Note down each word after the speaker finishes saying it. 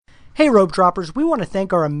Hey Rope Droppers, we want to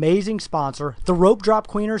thank our amazing sponsor, the Rope Drop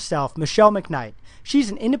Queen herself, Michelle McKnight. She's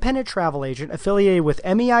an independent travel agent affiliated with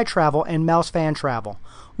MEI Travel and Mouse Fan Travel.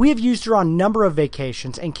 We have used her on a number of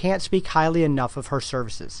vacations and can't speak highly enough of her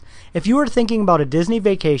services. If you are thinking about a Disney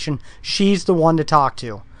vacation, she's the one to talk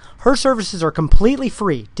to. Her services are completely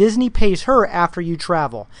free. Disney pays her after you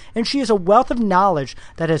travel, and she has a wealth of knowledge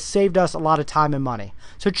that has saved us a lot of time and money.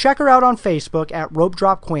 So check her out on Facebook at Rope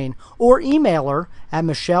Drop Queen or email her at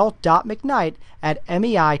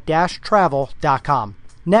michelle.mcknight@mei-travel.com.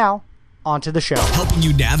 Now, on to the show. Helping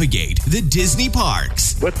you navigate the Disney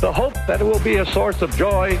parks. With the hope that it will be a source of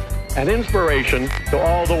joy and inspiration to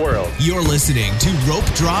all the world. You're listening to Rope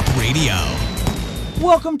Drop Radio.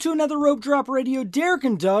 Welcome to another Rope Drop Radio. Derek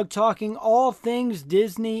and Doug talking all things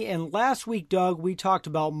Disney. And last week, Doug, we talked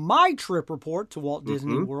about my trip report to Walt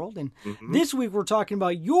Disney World. And this week, we're talking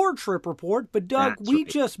about your trip report. But, Doug, we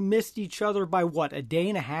just missed each other by, what, a day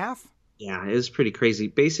and a half? Yeah, it was pretty crazy.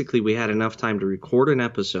 Basically, we had enough time to record an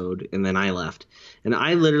episode, and then I left. And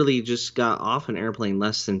I literally just got off an airplane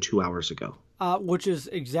less than 2 hours ago. Which is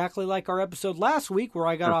exactly like our episode last week where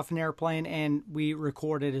I got off an airplane and we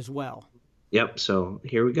recorded as well. Yep, so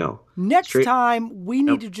here we go. Next time, we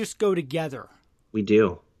need to just go together. We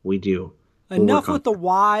do. Enough with the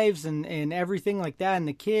wives and everything like that and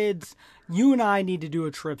the kids. You and I need to do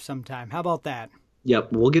a trip sometime. How about that?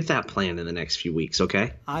 Yep, we'll get that planned in the next few weeks,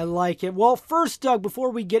 okay? I like it. Well, first, Doug,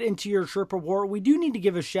 before we get into your trip report, we do need to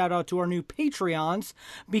give a shout out to our new Patreons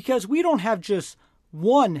because we don't have just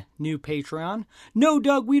one new Patreon. No,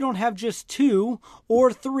 Doug, we don't have just 2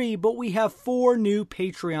 or 3, but we have 4 new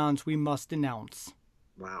Patreons we must announce.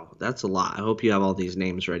 Wow, that's a lot. I hope you have all these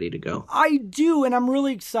names ready to go. I do, and I'm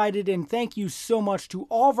really excited, and thank you so much to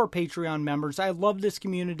all of our Patreon members. I love this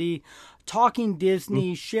community, talking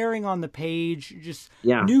Disney, sharing on the page, just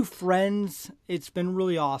new friends. It's been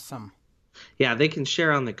really awesome. Yeah, they can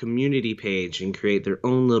share on the community page and create their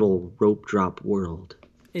own little Rope Drop world.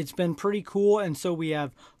 It's been pretty cool, and so we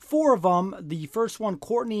have 4 of them. The first one,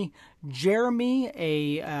 Courtney Jeremy,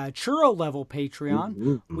 a churro level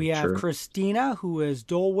Patreon. We have Christina, who is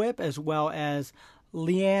Dole Whip, as well as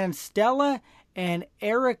Leanne Stella and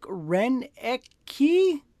Eric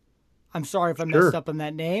Renecke. I'm sorry if I messed up on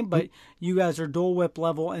that name, but you guys are Dole Whip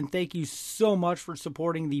level, and thank you so much for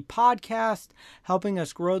supporting the podcast, helping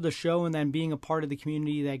us grow the show, and then being a part of the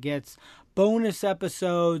community that gets bonus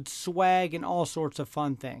episodes, swag, and all sorts of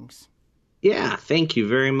fun things. Yeah, thank you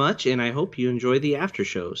very much, and I hope you enjoy the after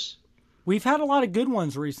shows. We've had a lot of good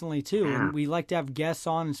ones recently, too, and we like to have guests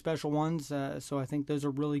on and special ones, so I think those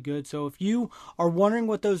are really good. So if you are wondering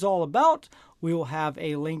what those are all about, we will have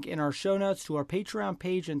a link in our show notes to our Patreon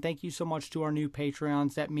page, and thank you so much to our new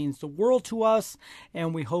Patreons. That means the world to us,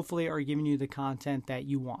 and we hopefully are giving you the content that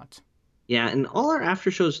you want. Yeah, and all our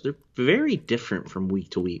after shows, they're very different from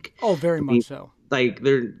week to week. Oh, very much so. Like,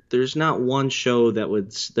 there's not one show that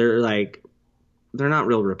they're not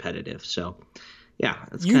real repetitive, so... Yeah,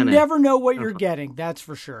 it's you never know what you're getting, that's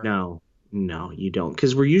for sure. No, you don't,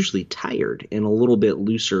 because we're usually tired and a little bit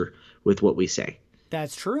looser with what we say.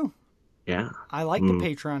 That's true. Yeah. I like the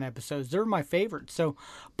Patreon episodes. They're my favorites.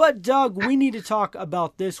 But Doug, we need to talk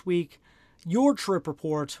about this week, your trip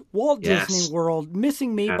report, Walt Disney World,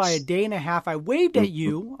 missing me by a day and a half. I waved at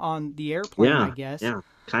you on the airplane, I guess. Yeah,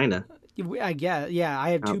 kind of. I guess, I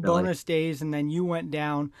had 2 bonus days, and then you went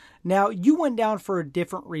down. Now, you went down for a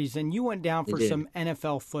different reason. You went down for some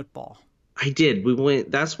NFL football. I did. We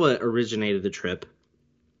went. That's what originated the trip.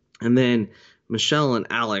 And then Michelle and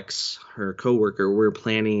Alex, her coworker, were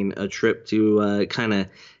planning a trip to kind of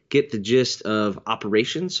get the gist of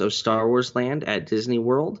operations of Star Wars Land at Disney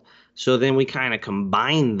World. So then we kind of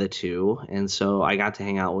combined the two, and so I got to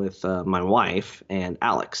hang out with my wife and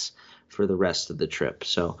Alex for the rest of the trip.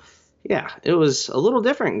 So. Yeah, it was a little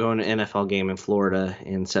different going to an NFL game in Florida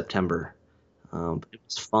in September. It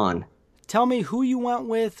was fun. Tell me who you went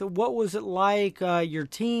with. What was it like? Your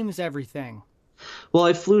teams, everything. Well,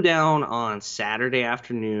 I flew down on Saturday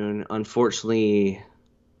afternoon. Unfortunately,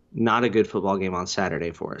 not a good football game on Saturday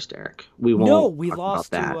for us, Derek. We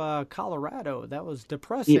lost to Colorado. That was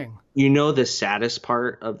depressing. You know the saddest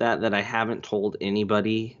part of that I haven't told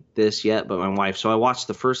anybody this yet but my wife. So I watched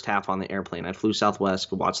the first half on the airplane. I flew Southwest,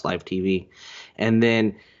 could watch live TV. And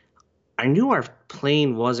then I knew our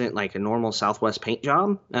plane wasn't like a normal Southwest paint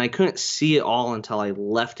job. And I couldn't see it all until I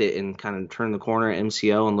left it and kind of turned the corner at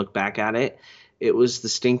MCO and looked back at it. It was the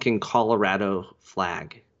stinking Colorado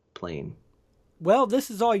flag plane. Well,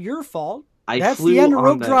 this is all your fault. That's the end of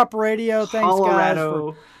Rope Drop Radio. Thanks,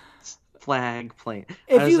 Colorado guys. flag plane.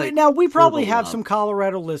 Now we probably have some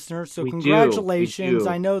Colorado listeners, so congratulations. We do.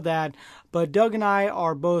 I know that. But Doug and I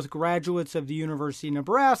are both graduates of the University of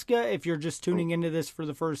Nebraska. If you're just tuning into this for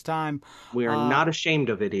the first time, we are not ashamed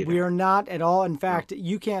of it either. We are not at all. In fact,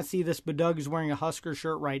 you can't see this, but Doug is wearing a Husker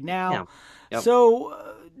shirt right now. Yeah. Yep.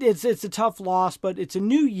 So it's a tough loss, but it's a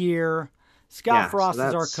new year. Scott Frost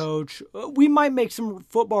is our coach. We might make some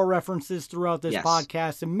football references throughout this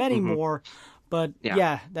podcast and many more. But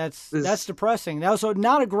that's depressing. That was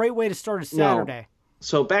not a great way to start a Saturday. No.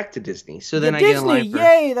 So back to Disney. So then Disney,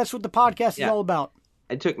 yay! That's what the podcast is all about.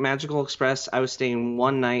 I took Magical Express. I was staying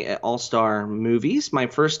one night at All Star Movies. My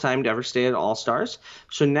first time to ever stay at All Stars.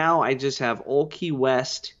 So now I just have Old Key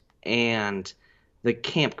West and the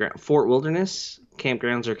campground, Fort Wilderness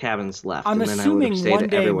campgrounds or cabins left. I'm assuming one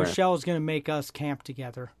day everywhere. Michelle is going to make us camp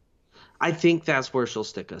together. I think that's where she'll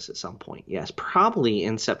stick us at some point. Yes, probably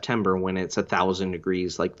in September when it's 1,000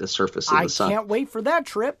 degrees, like the surface of the sun. I can't wait for that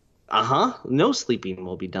trip. No sleeping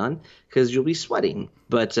will be done because you'll be sweating.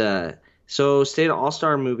 But so stayed at All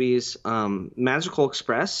Star Movies, Magical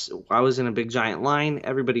Express. I was in a big giant line.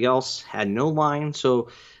 Everybody else had no line. So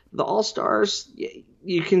the All Stars,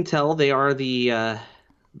 you can tell they are the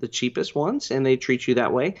cheapest ones, and they treat you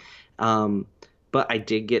that way. But I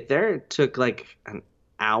did get there. It took like an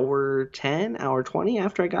hour 10, hour 20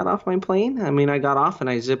 after I got off my plane. I mean, I got off and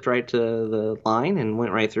I zipped right to the line and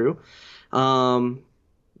went right through.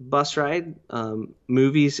 Bus ride,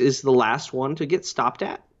 Movies is the last one to get stopped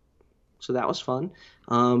at. So that was fun.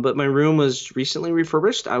 But my room was recently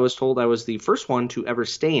refurbished. I was told I was the first one to ever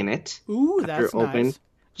stay in it. Ooh, that's nice.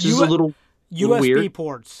 Just a little USB weird.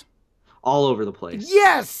 Ports. All over the place.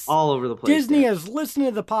 Yes! All over the place. Disney has listened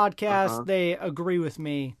to the podcast. They agree with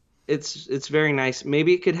me. It's very nice.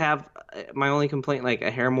 Maybe it could have, my only complaint, like a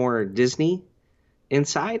hair more Disney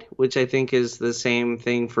inside, which I think is the same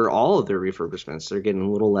thing for all of their refurbishments. They're getting a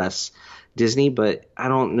little less Disney, but I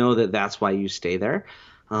don't know that that's why you stay there.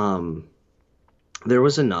 There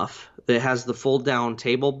was enough. It has the fold down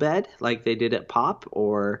table bed like they did at Pop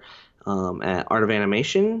or at Art of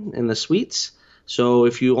Animation in the suites. So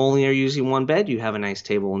if you only are using one bed, you have a nice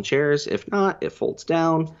table and chairs. If not, it folds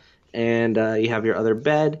down and you have your other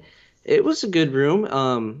bed. It was a good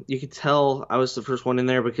room. You could tell I was the first one in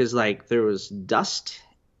there because like there was dust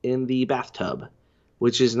in the bathtub,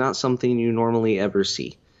 which is not something you normally ever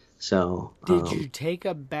see. So did you take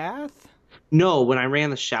a bath? No, when I ran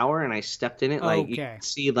the shower and I stepped in it, like you could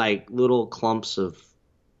see like little clumps of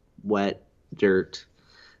wet dirt.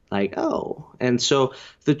 Like, and so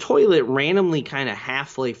the toilet randomly kind of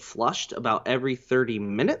halfway flushed about every 30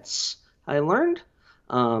 minutes, I learned.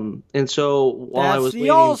 And so while I was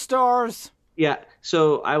waiting, All-Stars. Yeah.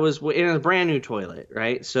 So I was in a brand new toilet,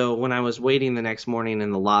 right? So when I was waiting the next morning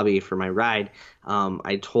in the lobby for my ride,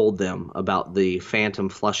 I told them about the phantom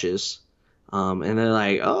flushes. And they're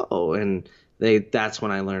like, and that's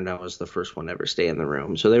when I learned I was the first one to ever stay in the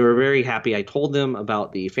room. So they were very happy. I told them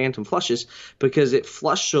about the phantom flushes because it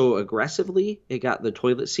flushed so aggressively, it got the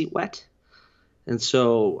toilet seat wet. And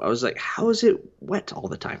so I was like, how is it wet all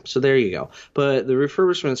the time? So there you go. But the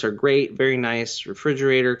refurbishments are great, very nice.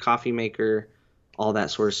 Refrigerator, coffee maker, all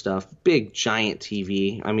that sort of stuff. Big, giant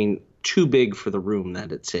TV. I mean, too big for the room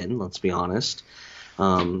that it's in, let's be honest.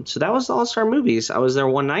 So that was the All-Star Movies. I was there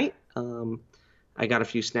one night. I got a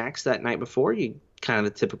few snacks that night before. Kind of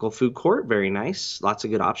the typical food court. Very nice. Lots of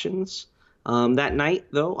good options. That night,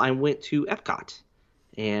 though, I went to Epcot.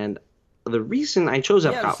 And the reason I chose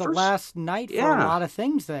Epcot it's the last night for a lot of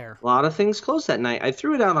things there. A lot of things closed that night. I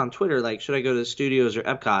threw it out on Twitter, like, should I go to Studios or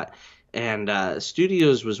Epcot? And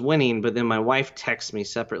Studios was winning, but then my wife texted me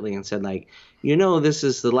separately and said, like, this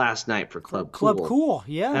is the last night for Club Cool. Club Cool,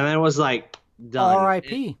 yeah. And I was like, done.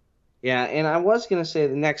 R.I.P. Yeah, and I was going to say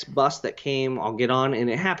the next bus that came, I'll get on, and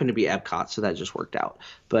it happened to be Epcot, so that just worked out.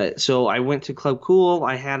 But so I went to Club Cool,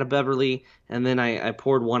 I had a Beverly, and then I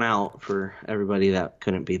poured one out for everybody that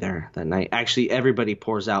couldn't be there that night. Actually, everybody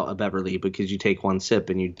pours out a Beverly because you take one sip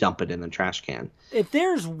and you dump it in the trash can. If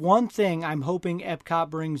there's one thing I'm hoping Epcot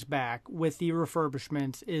brings back with the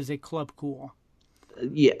refurbishments is a Club Cool.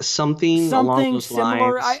 Yeah, something along those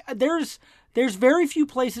similar. lines. There's very few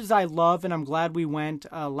places I love, and I'm glad we went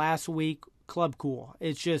last week. Club Cool.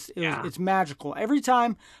 It's magical. Every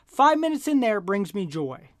time, 5 minutes in there brings me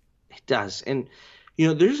joy. It does. And,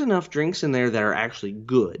 there's enough drinks in there that are actually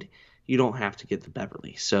good. You don't have to get the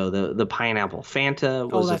Beverly. So the pineapple Fanta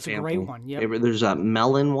was that's a great one. Yep. There's a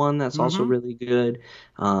melon one that's also really good.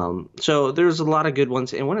 So there's a lot of good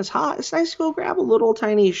ones. And when it's hot, it's nice to go grab a little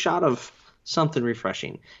tiny shot of something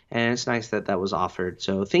refreshing. And it's nice that that was offered.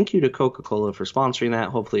 So thank you to Coca-Cola for sponsoring that.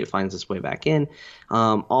 Hopefully it finds its way back in.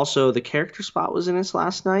 Also, the character spot was in its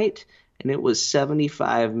last night, and it was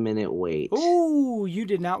 75-minute wait. Ooh, you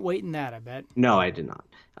did not wait in that, I bet. No, I did not.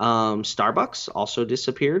 Starbucks also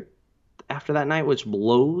disappeared after that night, which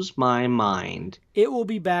blows my mind. It will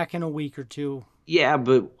be back in a week or two. Yeah,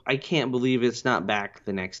 but I can't believe it's not back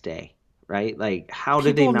the next day, right? Like, how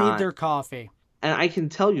did they not? People need their coffee. And I can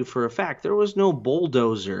tell you for a fact, there was no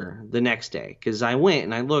bulldozer the next day, because I went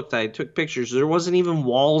and I looked, I took pictures. There wasn't even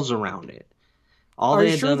walls around it. Are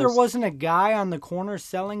you sure there wasn't a guy on the corner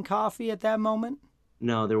selling coffee at that moment?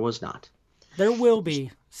 No, there was not. There will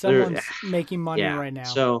be. Someone's making money right now.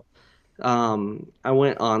 So I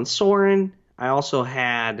went on Soarin'. I also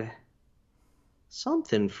had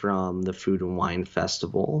something from the Food and Wine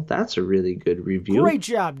Festival. That's a really good review. Great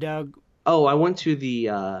job, Doug. Oh, I went to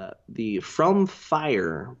the From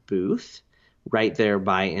Fire booth right there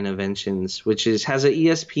by Innoventions, which has an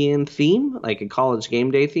ESPN theme, like a college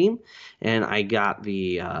game day theme, and I got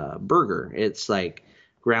the burger. It's like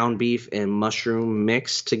ground beef and mushroom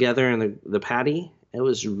mixed together in the patty. It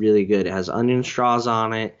was really good. It has onion straws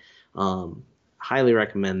on it. Highly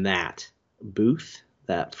recommend that booth,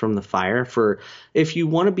 that From the Fire. For if you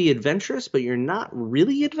want to be adventurous but you're not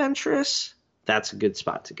really adventurous, that's a good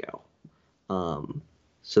spot to go.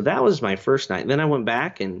 So that was my first night. Then I went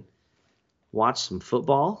back and watched some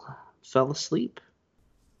football, fell asleep.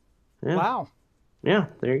 Yeah. Wow. Yeah,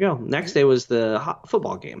 there you go. Next day was the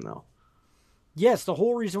football game, though. Yes, the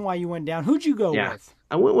whole reason why you went down. Who'd you go with?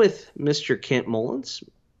 I went with Mr. Kent Mullins.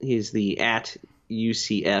 He's the at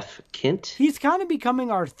UCF Kent. He's kind of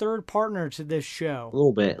becoming our third partner to this show. A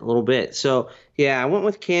little bit. So, yeah, I went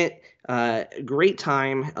with Kent. Great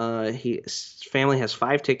time. His family has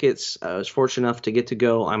 5 tickets. I was fortunate enough to get to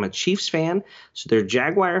go. I'm a Chiefs fan, so they're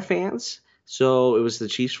Jaguar fans. So it was the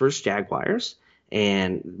Chiefs versus Jaguars,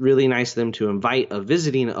 and really nice of them to invite a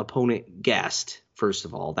visiting opponent guest. First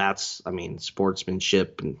of all, that's,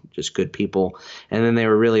 sportsmanship and just good people. And then they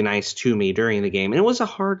were really nice to me during the game. And it was a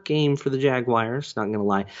hard game for the Jaguars, not going to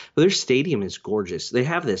lie. But their stadium is gorgeous. They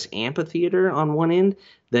have this amphitheater on one end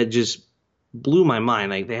that just blew my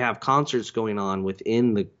mind. Like, they have concerts going on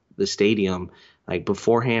within the stadium, like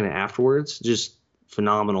beforehand and afterwards. Just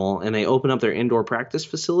phenomenal. And they open up their indoor practice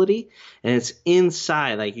facility, and it's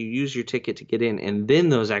inside. Like, you use your ticket to get in, and then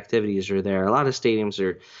those activities are there. A lot of stadiums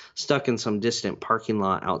are stuck in some distant parking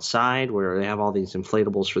lot outside where they have all these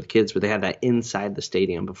inflatables for the kids, but they had that inside the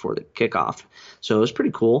stadium before the kickoff. So it was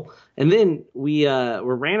pretty cool. And then we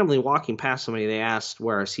were randomly walking past somebody. They asked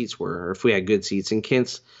where our seats were, or if we had good seats, and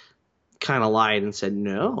Kent's kind of lied and said,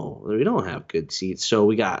 no, we don't have good seats. So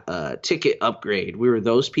we got a ticket upgrade. We were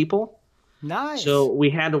those people. Nice. So we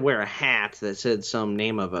had to wear a hat that said some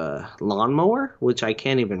name of a lawnmower, which I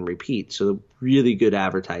can't even repeat. So really good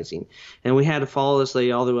advertising. And we had to follow this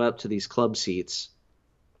lady all the way up to these club seats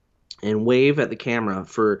and wave at the camera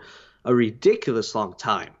for a ridiculous long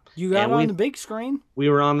time. You got on the big screen? We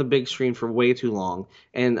were on the big screen for way too long.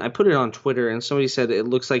 And I put it on Twitter, and somebody said it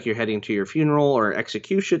looks like you're heading to your funeral or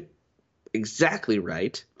execution. Exactly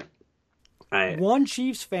right. One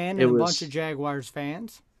Chiefs fan and a bunch of Jaguars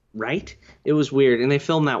fans. Right? It was weird. And they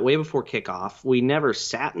filmed that way before kickoff. We never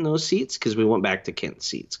sat in those seats because we went back to Kent's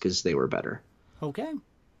seats because they were better. Okay.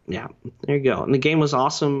 Yeah, there you go. And the game was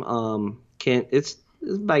awesome. Kent, it's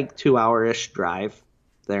like 2-hour-ish drive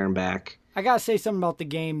there and back. I got to say something about the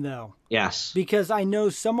game, though. Yes. Because I know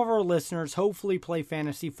some of our listeners hopefully play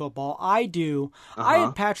fantasy football. I do. I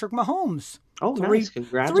had Patrick Mahomes. Oh, nice.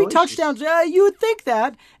 Congratulations. 3 touchdowns. You would think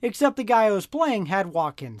that, except the guy I was playing had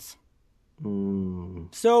Watkins.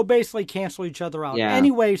 So basically cancel each other out. Yeah.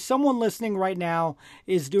 Anyway, someone listening right now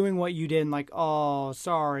is doing what you did and like, oh,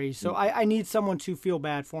 sorry. So I need someone to feel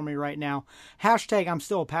bad for me right now. Hashtag I'm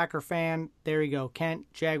still a Packer fan. There you go.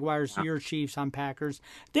 Kent, Jaguars, you're Chiefs, I'm Packers.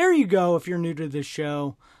 There you go if you're new to this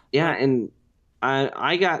show. Yeah, and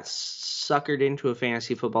I got suckered into a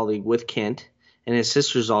fantasy football league with Kent, and his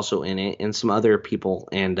sister's also in it, and some other people.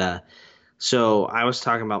 And so I was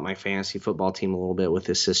talking about my fantasy football team a little bit with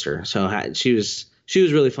his sister. So she was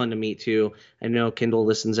really fun to meet too. I know Kendall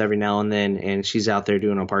listens every now and then, and she's out there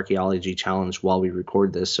doing a Parkeology challenge while we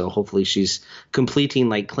record this. So hopefully she's completing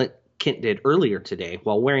like Kent did earlier today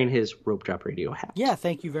while wearing his Rope Drop Radio hat. Yeah,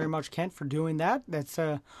 thank you very much, Kent, for doing that. That's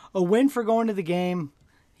a win for going to the game.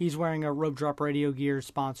 He's wearing a Rope Drop Radio gear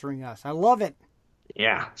sponsoring us. I love it.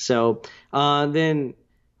 Yeah. So then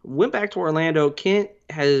went back to Orlando. Kent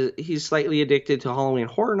he's slightly addicted to Halloween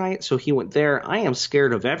Horror Night, so he went there. I am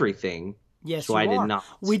scared of everything Yes, so you I did are. not.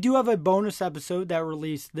 We do have a bonus episode that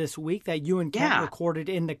released this week that you and Kent recorded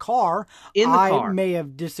in the car. I may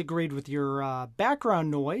have disagreed with your background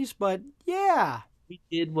noise, but yeah. We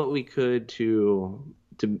did what we could to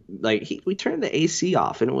we turned the AC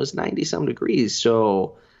off and it was 90-some degrees.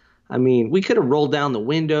 So, I mean, we could have rolled down the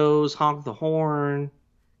windows, honked the horn.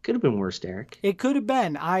 Could have been worse, Derek. It could have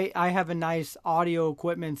been. I have a nice audio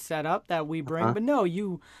equipment set up that we bring, but no,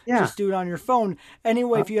 you just do it on your phone.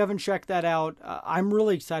 Anyway, if you haven't checked that out, I'm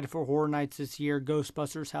really excited for Horror Nights this year.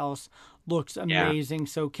 Ghostbusters House looks amazing.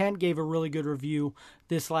 So Kent gave a really good review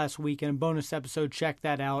this last week in a bonus episode. Check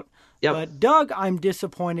that out. Yep. But Doug, I'm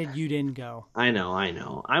disappointed you didn't go. I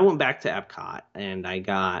know. I went back to Epcot and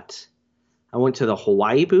I went to the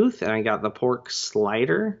Hawaii booth and I got the pork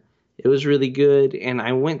slider. It was really good, and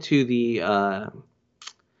I went to the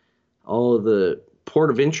port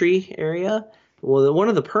of entry area. Well, one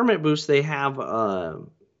of the permit booths, they have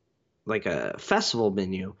like a festival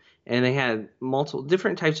menu, and they had multiple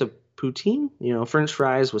different types of poutine, French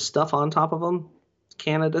fries with stuff on top of them,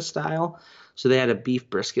 Canada style. So they had a beef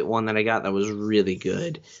brisket one that I got that was really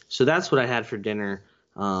good. So that's what I had for dinner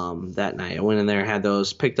that night. I went in there, had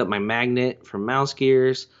those, picked up my magnet from Mouse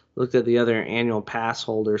Gears, looked at the other annual pass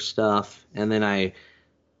holder stuff, and then I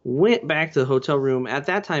went back to the hotel room. At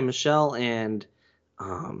that time, Michelle and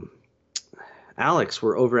Alex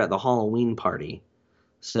were over at the Halloween party.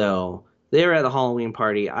 So they were at the Halloween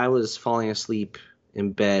party. I was falling asleep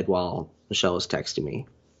in bed while Michelle was texting me.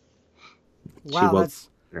 Wow,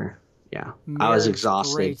 yeah. I was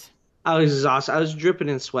exhausted. Great. I was exhausted. I was dripping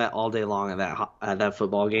in sweat all day long at that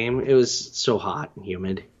football game. It was so hot and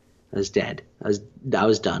humid. I was dead. I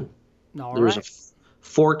was done. There was a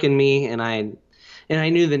fork in me, and I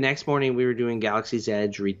knew the next morning we were doing Galaxy's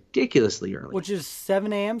Edge ridiculously early. Which is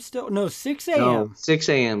 7 a.m. still? No, 6 a.m. No, 6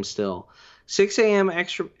 a.m. still. 6 a.m.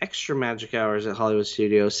 extra magic hours at Hollywood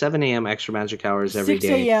Studios. 7 a.m. extra magic hours every day.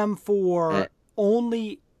 6 a.m. for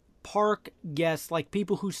only park guests, like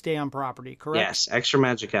people who stay on property, correct? Yes, extra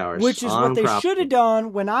magic hours. Which is what they should have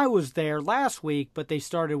done when I was there last week, but they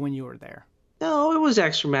started when you were there. No, it was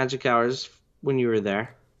extra magic hours when you were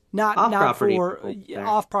there. Not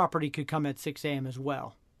off property could come at 6 a.m. as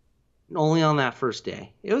well. Only on that first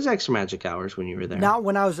day. It was extra magic hours when you were there. Not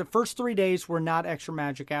when I was the first 3 days were not extra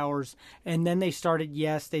magic hours, and then they started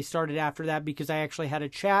after that because I actually had a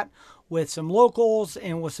chat with some locals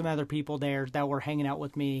and with some other people there that were hanging out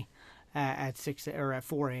with me at 6 or at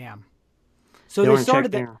 4 a.m. So they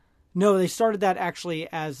started that. No, they started that actually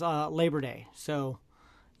as Labor Day. So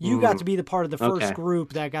you got to be the part of the first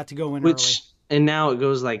group that got to go in early. And now it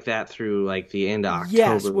goes like that through like the end of October,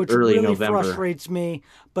 yes, which early really November. Frustrates me.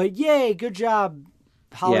 But yay, good job,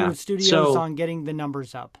 Hollywood Studios, on getting the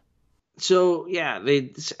numbers up. So yeah,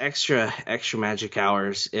 it's extra magic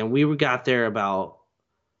hours, and we got there about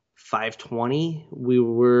 5:20. We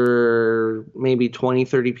were maybe 20,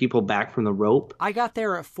 30 people back from the rope. I got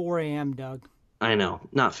there at 4 a.m., Doug. I know,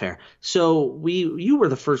 not fair. So you were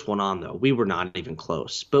the first one on though. We were not even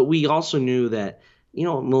close, but we also knew that.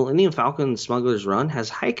 Millennium Falcon Smuggler's Run has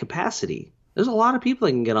high capacity. There's a lot of people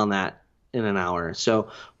that can get on that in an hour.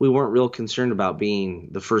 So we weren't real concerned about being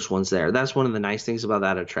the first ones there. That's one of the nice things about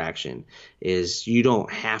that attraction is you don't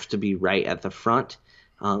have to be right at the front.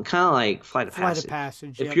 Kind of like Flight of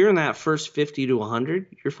Passage. If you're in that first 50 to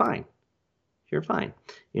 100, you're fine. You're fine.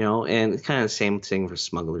 And kind of the same thing for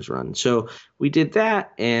Smuggler's Run. So we did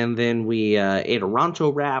that, and then we ate a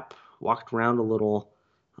Ronto wrap, walked around a little,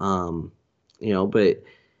 but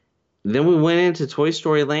then we went into Toy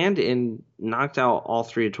Story Land and knocked out all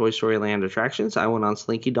 3 of Toy Story Land attractions. I went on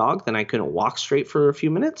Slinky Dog. Then I couldn't walk straight for a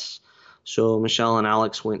few minutes. So Michelle and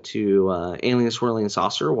Alex went to Alien Swirling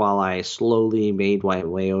Saucer while I slowly made my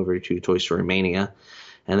way over to Toy Story Mania.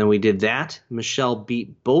 And then we did that. Michelle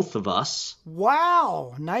beat both of us.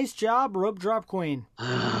 Wow. Nice job, Rope Drop Queen.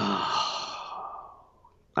 I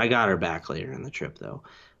got her back later in the trip, though.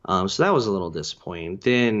 So that was a little disappointing.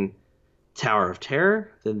 Then Tower of Terror,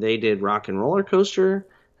 then they did Rock and Roller Coaster,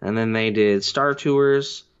 and then they did Star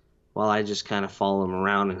Tours while I just kind of followed them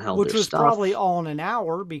around and held their stuff. Which was probably all in an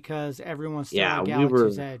hour because everyone's still at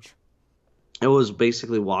Galaxy's Edge. It was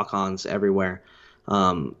basically walk-ons everywhere.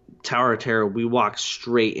 Tower of Terror, we walked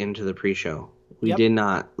straight into the pre-show. We did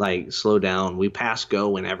not slow down. We passed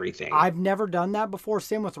go and everything. I've never done that before.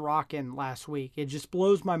 Same with Rockin' last week. It just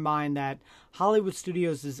blows my mind that Hollywood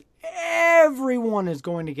Studios is everyone is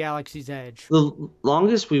going to Galaxy's Edge. The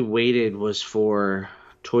longest we waited was for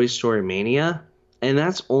Toy Story Mania, And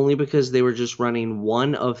that's only because they were just running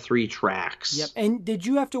one of 3 tracks. Yep. And did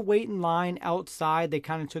you have to wait in line outside? They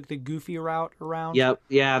kind of took the goofy route around? Yep.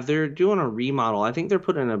 Yeah, they're doing a remodel. I think they're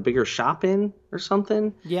putting a bigger shop in or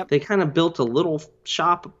something. Yep. They kind of built a little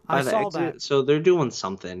shop by the exit. That. So they're doing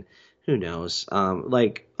something. Who knows?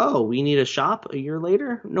 Oh, we need a shop a year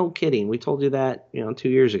later? No kidding. We told you that, 2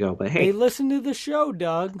 years ago. But hey. They listen to the show,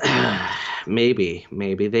 Doug. Maybe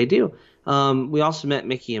they do. We also met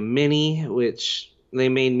Mickey and Minnie, which they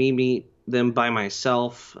made me meet them by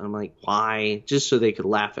myself. I'm like, why? Just so they could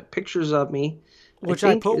laugh at pictures of me. Which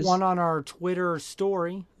I put one on our Twitter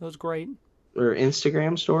story. That was great. Or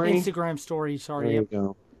Instagram story? Instagram story, sorry. There you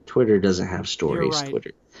go. Twitter doesn't have stories. You're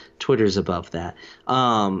right. Twitter's above that.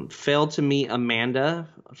 Failed to meet Amanda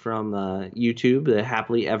from YouTube, the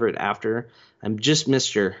Happily Ever After. I just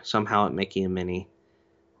missed her somehow at Mickey and Minnie.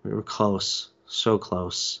 We were close. So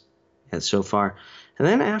close. Yet so far. And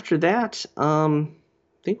then after that, I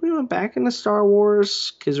think we went back into Star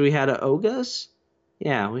Wars because we had a Oga's.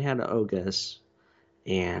 Yeah, we had a Oga's.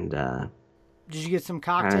 And did you get some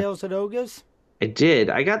cocktails at Oga's? I did.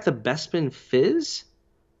 I got the Bespin Fizz,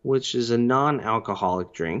 which is a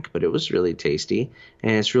non-alcoholic drink, but it was really tasty.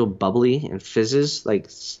 And it's real bubbly and fizzes, like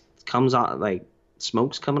comes out like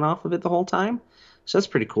smoke's coming off of it the whole time. So that's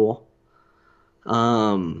pretty cool.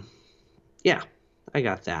 Yeah, I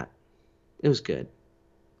got that. It was good.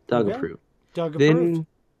 Doug approved. Doug approved.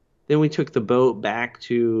 Then we took the boat back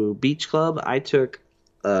to Beach Club. I took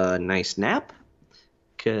a nice nap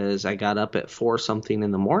because I got up at 4 something in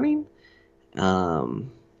the morning. I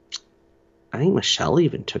think Michelle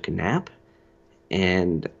even took a nap.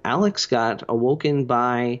 And Alex got awoken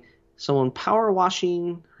by someone power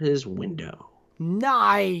washing his window.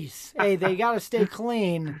 Nice. Hey, they got to stay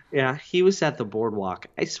clean. Yeah, he was at the boardwalk.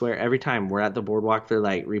 I swear, every time we're at the boardwalk, they're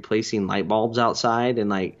like replacing light bulbs outside, and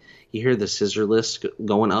like you hear the scissor list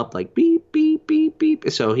going up, like beep, beep, beep, beep.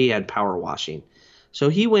 So he had power washing. So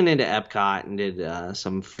he went into Epcot and did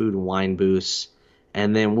some food and wine booths,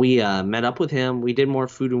 and then we met up with him. We did more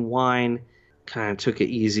food and wine, kind of took it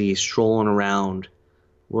easy, strolling around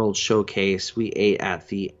World Showcase. We ate at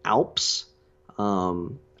the Alps.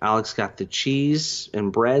 Alex got the cheese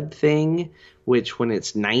and bread thing, which when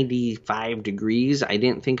it's 95 degrees, I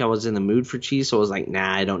didn't think I was in the mood for cheese. So I was like,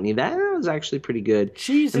 nah, I don't need that. It was actually pretty good.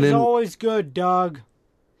 Cheese is always good, Doug.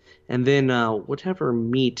 And then whatever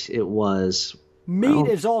meat it was. Meat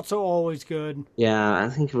is also always good. Yeah, I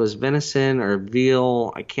think it was venison or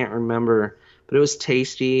veal. I can't remember. But it was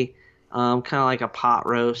tasty. Kind of like a pot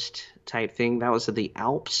roast type thing. That was at the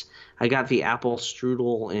Alps. I got the apple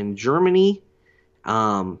strudel in Germany.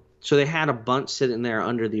 So they had a bunch sitting there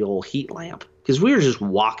under the old heat lamp because we were just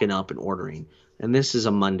walking up and ordering, and this is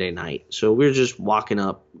a Monday night. So we were just walking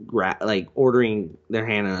up, like ordering, they're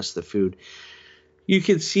handing us the food. You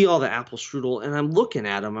could see all the apple strudel, and I'm looking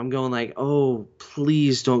at them. I'm going like, oh,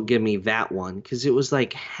 please don't give me that one because it was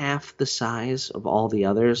like half the size of all the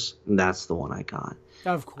others. And that's the one I got.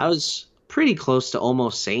 Of course. I was pretty close to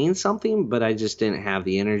almost saying something, but I just didn't have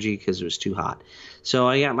the energy because it was too hot. So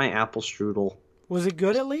I got my apple strudel. Was it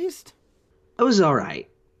good at least? It was all right.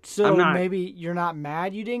 So maybe you're not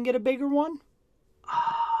mad you didn't get a bigger one?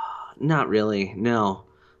 Not really, no.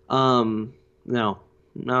 No,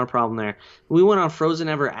 not a problem there. We went on Frozen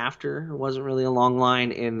Ever After. It wasn't really a long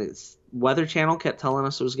line, and the Weather Channel kept telling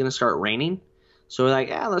us it was going to start raining. So we're like,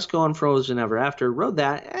 let's go on Frozen Ever After. Rode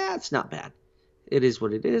that. It's not bad. It is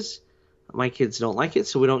what it is. My kids don't like it,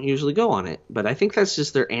 so we don't usually go on it. But I think that's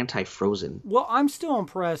just their anti-Frozen. Well, I'm still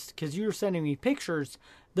impressed because you were sending me pictures.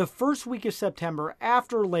 The first week of September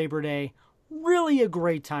after Labor Day, really a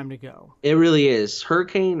great time to go. It really is.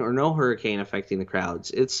 Hurricane or no hurricane affecting the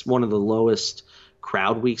crowds. It's one of the lowest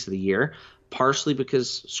crowd weeks of the year, partially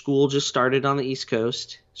because school just started on the East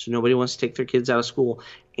Coast, so nobody wants to take their kids out of school.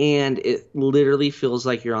 And it literally feels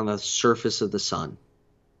like you're on the surface of the sun.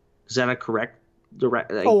 Is that a correct?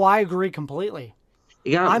 I agree completely.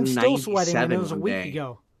 I'm still sweating, and it was a week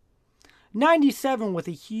ago. 97 with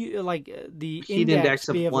a huge, the heat index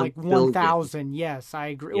be of like 1,000. Yes, I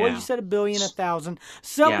agree. Yeah. Well, you said 1 billion, 1,000.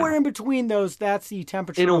 Somewhere in between those, that's the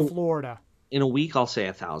temperature of Florida. In a week, I'll say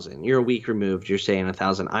 1,000. You're a week removed. You're saying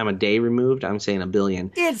 1,000. I'm a day removed. I'm saying 1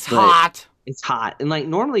 billion. It's hot. It's hot. And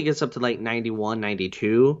normally it gets up to 91,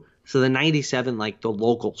 92. So the 97, the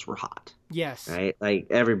locals were hot. Yes. Right?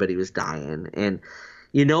 Everybody was dying. And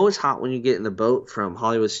it's hot when you get in the boat from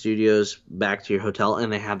Hollywood Studios back to your hotel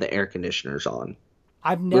and they have the air conditioners on.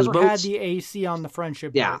 I've never had the AC on the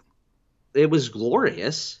Friendship boat. Yeah. It was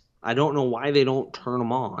glorious. I don't know why they don't turn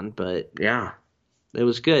them on, but yeah, it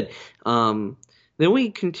was good. Then Then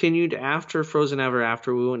we continued after Frozen Ever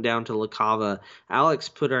After. We went down to La Cava. Alex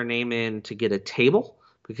put our name in to get a table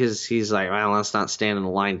because he's like, well, let's not stand in the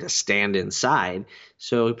line to stand inside.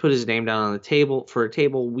 So he put his name down on the table for a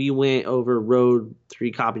table. We went over, rode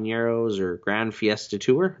 3 Caballeros or Grand Fiesta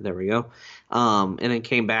Tour. There we go. And then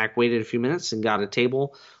came back, waited a few minutes, and got a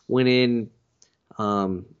table. Went in.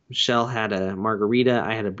 Michelle had a margarita.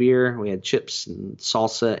 I had a beer. We had chips and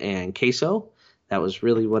salsa and queso. That was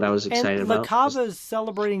really what I was excited about. And La Cava is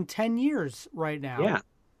celebrating 10 years right now.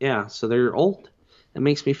 Yeah. So they're old. It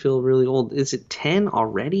makes me feel really old. Is it 10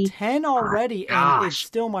 already? 10 already, and it's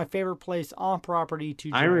still my favorite place on property to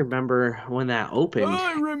drink. I remember when that opened.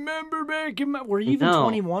 I remember back in Were you even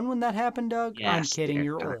 21 when that happened, Doug? Yes, I'm kidding.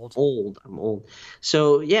 You're old. I'm old.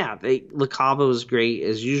 So, yeah, La Cava was great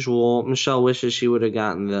as usual. Michelle wishes she would have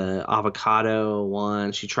gotten the avocado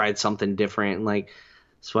one. She tried something different.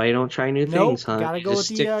 That's why you don't try new things, huh? Gotta go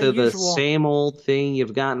Just with stick to the same old thing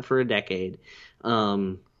you've gotten for a decade.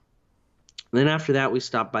 Then after that, we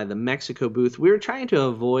stopped by the Mexico booth. We were trying to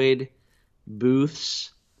avoid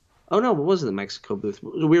booths. Oh, no, it wasn't the Mexico booth.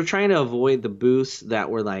 We were trying to avoid the booths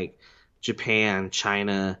that were like Japan,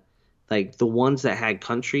 China, like the ones that had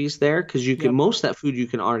countries there, because you can most of that food you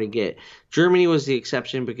can already get. Germany was the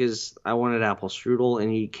exception because I wanted apple strudel,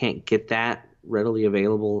 and you can't get that readily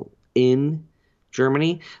available in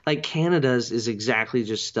Germany. Like Canada's is exactly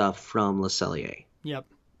just stuff from Le Cellier. Yep.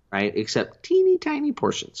 Right? Except teeny tiny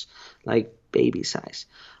portions, like baby size.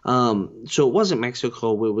 So it wasn't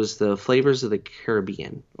Mexico. It was the flavors of the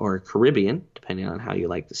Caribbean, or Caribbean, depending on how you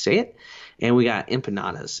like to say it. And we got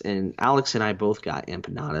empanadas, and Alex and I both got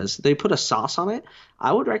empanadas. They put a sauce on it.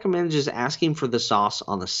 I would recommend just asking for the sauce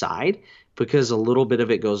on the side, because a little bit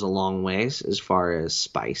of it goes a long ways as far as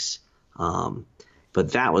spice.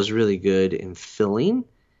 But that was really good and filling.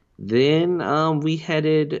 Then we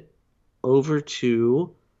headed over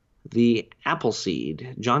to the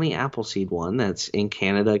Appleseed, Johnny Appleseed one that's in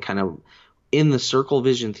Canada, kind of in the Circle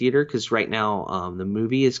Vision Theater, because right now the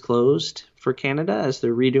movie is closed for Canada as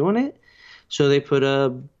they're redoing it. So they put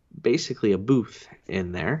basically a booth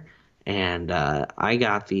in there, and I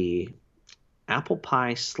got the apple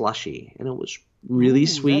pie slushy, and it was really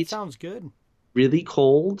sweet. That sounds good. Really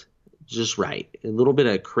cold. Just right. A little bit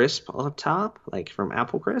of crisp on top, like from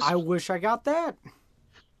Apple Crisp. I wish I got that.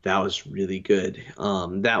 That was really good.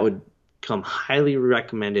 That would come highly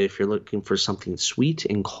recommended if you're looking for something sweet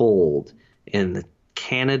and cold in the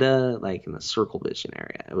Canada, like in the Circle Vision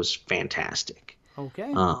area. It was fantastic.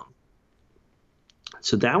 Okay.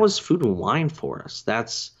 So that was Food and Wine for us.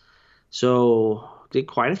 So did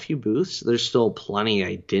quite a few booths. There's still plenty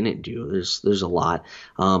I didn't do. There's a lot.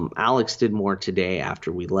 Alex did more today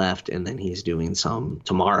after we left, and then he's doing some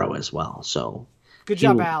tomorrow as well. So good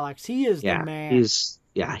job, Alex. He is the man.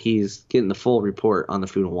 He's getting the full report on the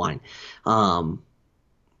Food and Wine.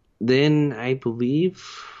 Then I believe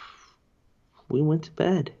we went to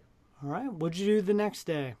bed. All right. What'd you do the next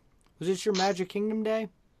day? Was this your Magic Kingdom day?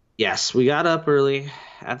 Yes, we got up early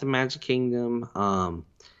at the Magic Kingdom.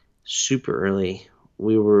 Super early.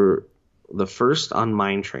 We were the first on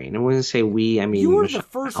Mine Train. And when I say we, I mean... You were the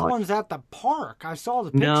first ones at the park. I saw the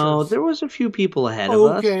pictures. No, there was a few people ahead of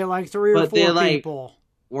us. Okay, like 3 or 4 people.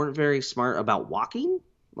 Weren't very smart about walking.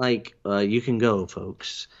 You can go,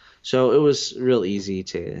 folks. So it was real easy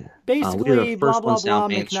to... Basically, we were the first ones down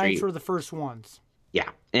Main Street. Were the first ones. Yeah,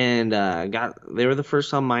 and they were the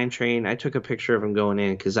first on Mine Train. I took a picture of them going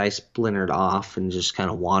in because I splintered off and just kind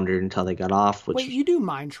of wandered until they got off. Wait, you do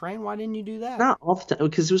Mine Train? Why didn't you do that? Not all the time,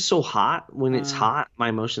 because it was so hot. When it's hot,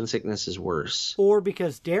 my motion sickness is worse. Or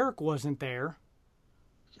because Derek wasn't there.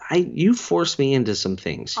 You forced me into some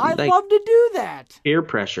things. I'd love to do that. Peer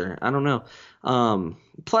pressure. I don't know.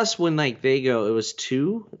 Plus, when they go, it was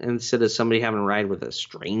 2 instead of somebody having a ride with a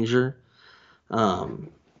stranger.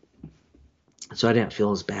 So I didn't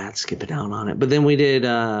feel as bad skipping down on it. But then we did,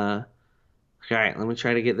 all right, let me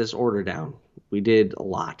try to get this order down. We did a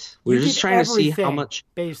lot. We were just trying to see how much,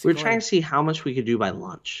 basically. We were trying to see how much we could do by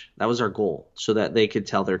lunch. That was our goal, so that they could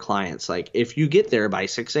tell their clients, if you get there by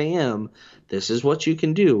 6 a.m., this is what you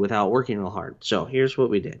can do without working real hard. So here's what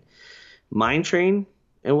we did. Mine Train,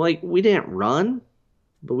 and we didn't run,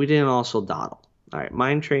 but we didn't also dawdle. All right,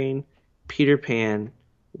 Mine Train, Peter Pan,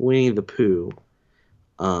 Winnie the Pooh.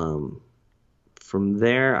 From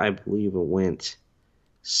there, I believe it went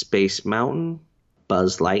Space Mountain,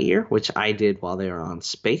 Buzz Lightyear, which I did while they were on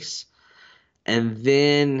space. And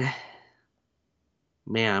then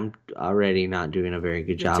man, I'm already not doing a very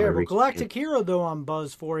good You're job. terrible. Galactic Hero, though, I'm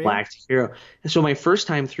buzzed for you. Galactic Hero. And so my first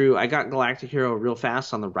time through, I got Galactic Hero real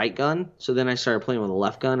fast on the right gun. So then I started playing with the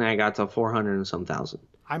left gun, and I got to 400 and some thousand.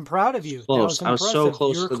 I'm proud of you. Close. That I was so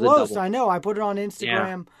close You're to close. the double. I know. I put it on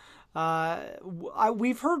Instagram.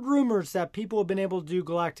 We've heard rumors that people have been able to do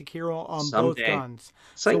Galactic Hero on both guns.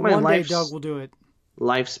 It's like so my one day Doug will do it.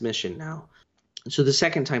 Life's mission now. So the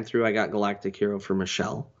second time through, I got Galactic Hero for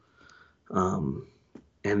Michelle.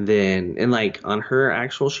 And then, like on her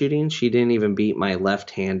actual shooting, she didn't even beat my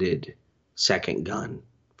left-handed second gun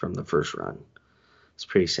from the first run. It's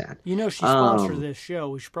pretty sad. You know, she sponsored this show.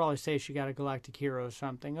 We should probably say she got a Galactic Hero or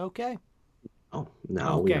something. Okay. Oh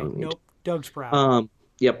no. Okay. We don't need nope. Doug's proud.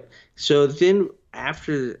 Yep. So then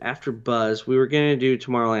after Buzz, we were gonna do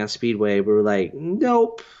Tomorrowland Speedway. We were like,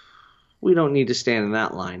 nope, we don't need to stand in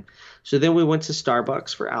that line. So then we went to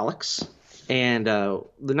Starbucks for Alex. And the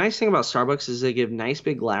nice thing about Starbucks is they give nice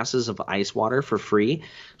big glasses of ice water for free.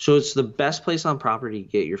 So it's the best place on property to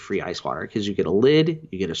get your free ice water because you get a lid,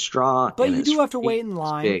 you get a straw. But you do have to wait in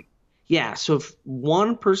line. Big. Yeah, so if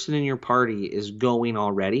one person in your party is going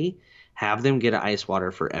already, have them get an ice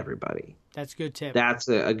water for everybody. That's a good tip. That's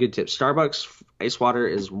a good tip. Starbucks ice water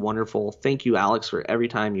is wonderful. Thank you, Alex, for every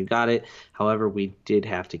time you got it. However, we did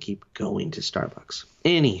have to keep going to Starbucks.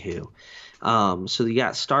 Anywho, so you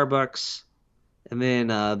got Starbucks. And then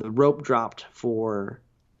the rope dropped for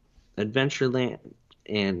Adventureland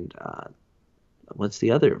and what's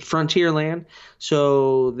the other? Frontierland.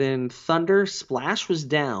 So then Thunder Splash was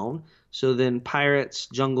down. So then Pirates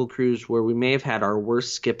Jungle Cruise, where we may have had our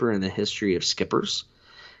worst skipper in the history of skippers.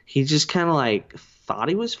 He just kind of like thought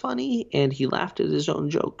he was funny and he laughed at his own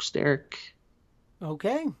jokes, Derek.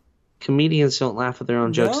 Okay. Comedians don't laugh at their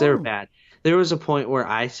own jokes. No. They were bad. There was a point where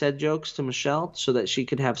I said jokes to Michelle so that she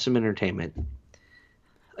could have some entertainment.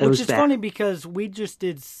 Which is funny because we just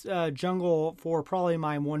did Jungle for probably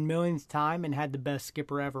my 1,000,000th time and had the best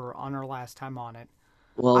skipper ever on our last time on it.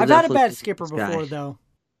 Well, I've had a bad skipper before, though.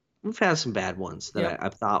 We've had some bad ones that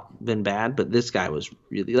I've thought been bad, but this guy was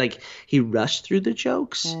really, like, he rushed through the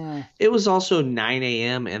jokes. It was also 9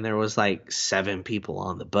 a.m. and there was like 7 people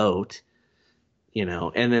on the boat, you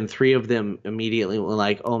know, and then 3 of them immediately were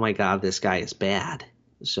like, oh my God, this guy is bad.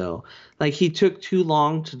 So, like, he took too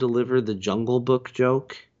long to deliver the Jungle Book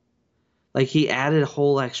joke. Like, he added a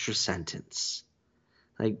whole extra sentence.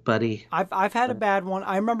 Like, buddy. I've had a bad one.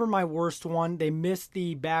 I remember my worst one. They missed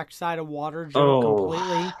the backside of water joke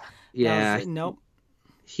completely. Yeah. Nope.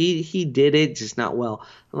 He did it, just not well.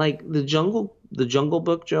 Like, the Jungle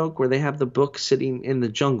Book joke where they have the book sitting in the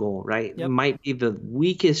jungle, right? Yep. Might be the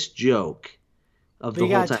weakest joke of the whole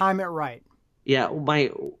time. You gotta time it right. Yeah,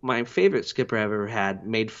 my favorite skipper I've ever had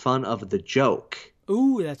made fun of the joke.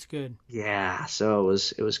 Ooh, that's good. Yeah, so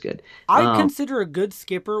it was good. I consider a good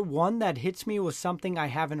skipper one that hits me with something I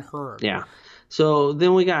haven't heard. Yeah. So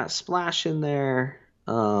then we got Splash in there.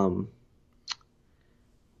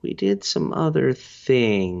 We did some other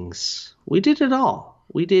things. We did it all.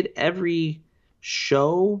 We did every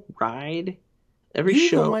show, ride, every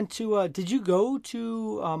show. You even went to, did you go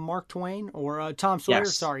to Mark Twain or Tom Sawyer?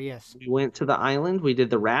 Yes. Sorry, yes. We went to the island. We did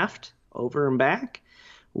the raft over and back.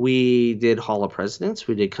 We did Hall of Presidents.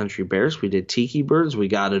 We did Country Bears. We did Tiki Birds. We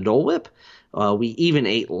got a Dole Whip. We even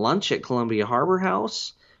ate lunch at Columbia Harbor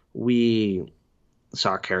House. We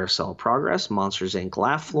saw Carousel of Progress, Monsters Inc.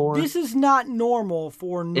 Laugh Floor. This is not normal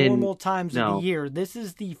for normal times of the year. This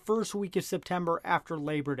is the first week of September after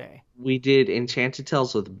Labor Day. We did Enchanted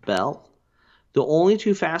Tales with Belle. The only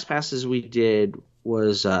 2 fast passes we did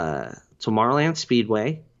was Tomorrowland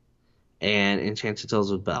Speedway and Enchanted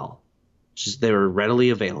Tales with Belle. Just they were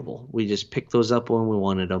readily available. We just picked those up when we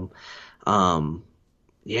wanted them.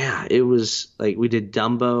 Yeah, it was like we did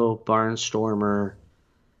Dumbo, Barnstormer.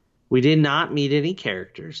 We did not meet any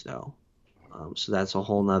characters though, so that's a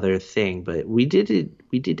whole nother thing. But we did it.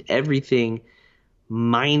 We did everything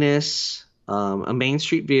minus a Main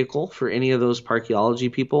Street vehicle for any of those Parkeology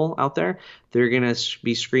people out there. They're gonna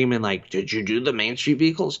be screaming like, "Did you do the Main Street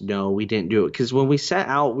vehicles?" No, we didn't do it because when we set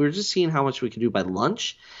out, we were just seeing how much we could do by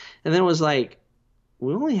lunch. And then it was like,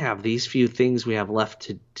 we only have these few things we have left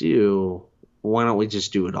to do. Why don't we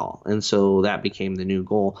just do it all? And so that became the new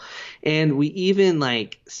goal. And we even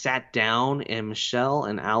like sat down and Michelle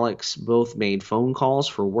and Alex both made phone calls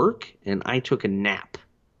for work. And I took a nap.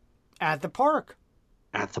 At the park.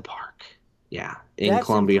 At the park. Yeah. In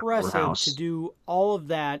Columbia Harbor House. That's impressive to do all of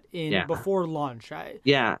that before lunch.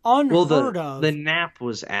 Unheard of. The nap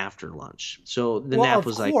was after lunch. So the nap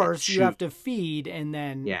was like. Of course, you have to feed and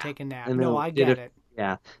then take a nap. No, I get it.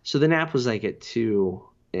 Yeah. So the nap was like at 2.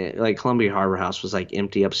 like Columbia Harbor House was like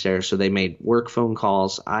empty upstairs, so they made work phone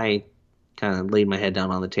calls. I kind of laid my head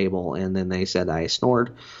down on the table, and then they said I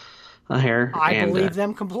snored a hair. I believe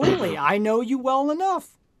them completely. I know you well enough.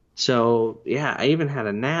 So yeah, I even had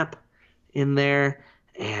a nap in there,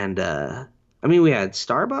 and I mean, we had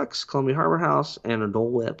Starbucks, Columbia Harbor House, and a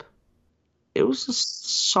Dole Whip. It was a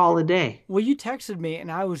solid day. Well, you texted me,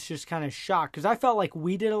 and I was just kind of shocked because I felt like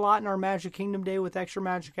we did a lot in our Magic Kingdom day with extra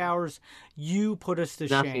magic hours. You put us to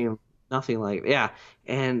shame. Nothing like, yeah.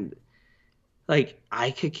 And like,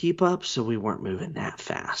 I could keep up, so we weren't moving that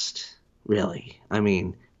fast, really. I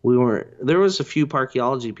mean, there was a few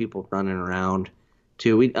Parkeology people running around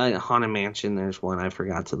too. Haunted Mansion, there's one I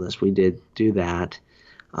forgot to list. We did do that.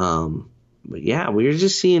 But yeah, we were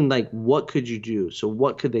just seeing like, what could you do? So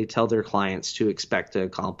what could they tell their clients to expect to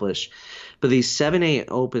accomplish? But these 7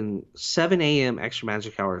 a.m. extra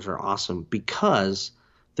magic hours are awesome because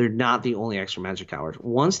they're not the only extra magic hours.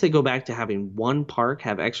 Once they go back to having one park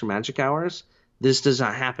have extra magic hours, this does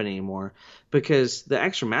not happen anymore because the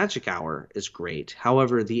extra magic hour is great.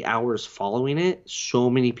 However, the hours following it, so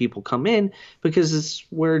many people come in because it's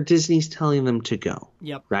where Disney's telling them to go.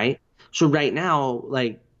 Yep. Right? So right now,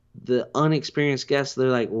 like, the unexperienced guests, they're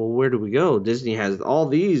like, well, where do we go? Disney has all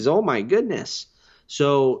these. Oh, my goodness.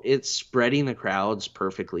 So it's spreading the crowds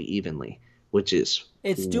perfectly evenly, which is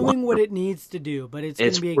it's doing what it needs to do, but it's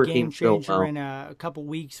going to be a game changer in a couple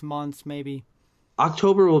weeks, months, maybe.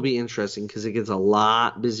 October will be interesting because it gets a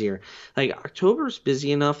lot busier. Like, October's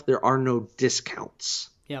busy enough. There are no discounts.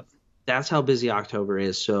 Yep. That's how busy October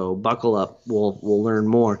is. So buckle up. We'll learn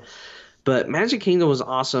more. But Magic Kingdom was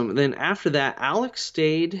awesome. Then after that, Alex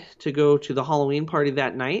stayed to go to the Halloween party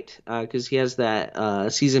that night because he has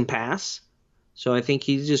that season pass. So I think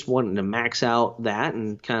he just wanted to max out that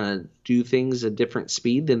and kind of do things a different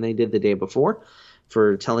speed than they did the day before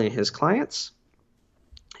for telling his clients.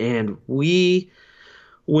 And we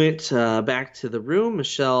went back to the room.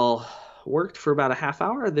 Michelle worked for about a half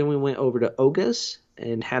hour. Then we went over to Oga's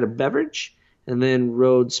and had a beverage. And then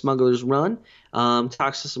rode Smuggler's Run.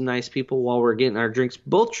 Talks to some nice people while we're getting our drinks.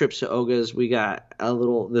 Both trips to Oga's, we got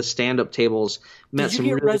the stand-up tables. Did you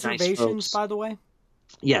get reservations, nice, by the way?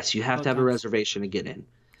 Yes, you have to have a reservation to get in.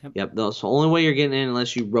 Yep, that's the only way you're getting in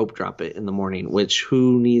unless you rope drop it in the morning, which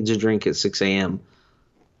who needs a drink at 6 a.m.?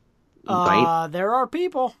 There are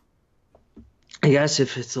people. I guess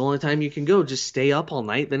if it's the only time you can go, just stay up all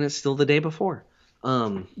night, then it's still the day before.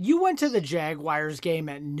 You went to the Jaguars game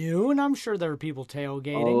at noon. I'm sure there were people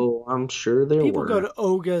tailgating. Oh, I'm sure there were. People go to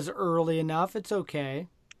Oga's early enough. It's okay.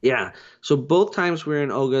 Yeah. So both times we were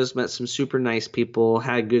in Oga's, met some super nice people,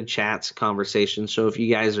 had good chats, conversations. So if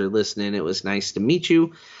you guys are listening, it was nice to meet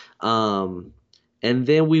you. And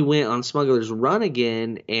then we went on Smuggler's Run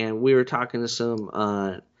again, and we were talking to some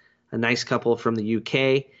a nice couple from the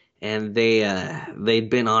UK. And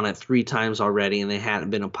they'd been on it 3 times already, and they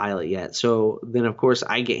hadn't been a pilot yet. So then, of course,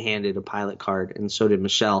 I get handed a pilot card, and so did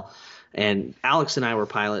Michelle. And Alex and I were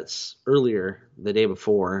pilots earlier the day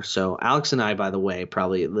before. So Alex and I, by the way,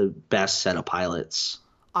 probably the best set of pilots.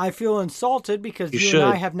 I feel insulted because you and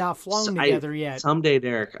I have not flown together yet. Someday,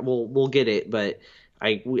 Derek, we'll get it. But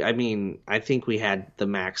I mean, I think we had the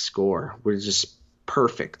max score. We're just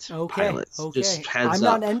perfect pilots. Okay. Just I'm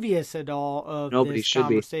not envious at all of this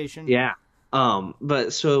conversation. Be. Yeah.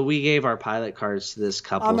 But so we gave our pilot cards to this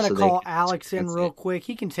couple. I'm going to call Alex in real quick.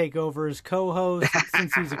 He can take over as co-host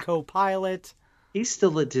since he's a co-pilot. He's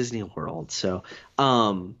still at Disney World. So,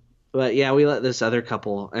 but yeah, we let this other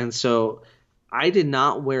couple. And so I did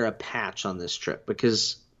not wear a patch on this trip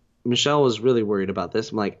because Michelle was really worried about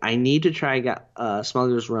this. I'm like, I need to try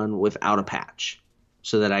Smuggler's Run without a patch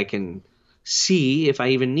so that I can see if I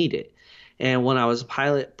even need it. And when I was a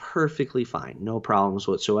pilot, perfectly fine, no problems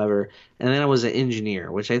whatsoever. And then I was an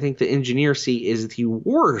engineer, which I think the engineer seat is the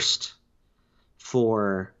worst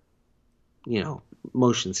for,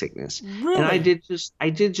 motion sickness. Really? And I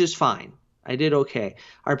did just fine. I did okay.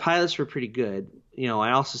 Our pilots were pretty good.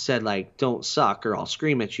 I also said, like, don't suck or I'll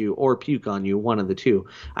scream at you or puke on you, one of the two.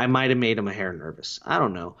 I might have made them a hair nervous. I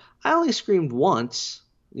don't know. I only screamed once.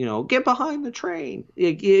 Get behind the train.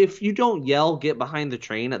 If you don't yell, get behind the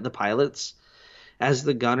train at the pilots as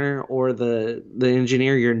the gunner or the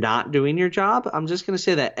engineer, you're not doing your job. I'm just going to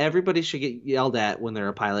say that everybody should get yelled at when they're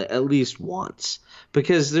a pilot at least once,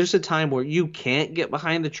 because there's a time where you can't get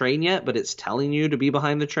behind the train yet, but it's telling you to be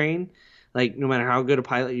behind the train. Like, no matter how good a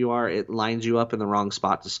pilot you are, it lines you up in the wrong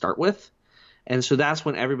spot to start with. And so that's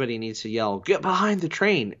when everybody needs to yell, get behind the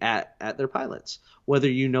train at their pilots, whether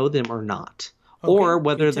you know them or not. Okay, or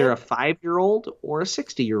whether they're a 5-year-old or a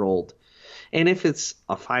 60-year-old. And if it's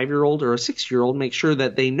a 5-year-old or a 6-year-old, make sure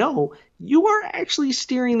that they know you are actually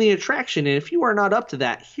steering the attraction. And if you are not up to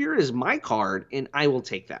that, here is my card, and I will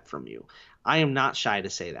take that from you. I am not shy to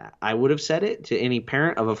say that. I would have said it to any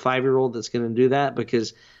parent of a 5-year-old that's going to do that,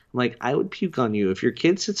 because I'm like, I would puke on you if your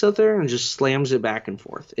kid sits out there and just slams it back and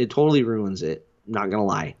forth. It totally ruins it. Not going to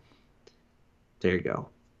lie. There you go.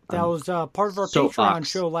 That was part of our Patreon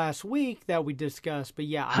show last week that we discussed. But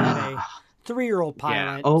yeah, I had a 3-year-old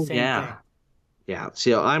pilot. Yeah. Oh, same yeah. thing. Yeah.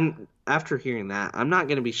 See, after hearing that, I'm not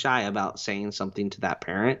going to be shy about saying something to that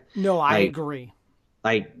parent. No, I agree.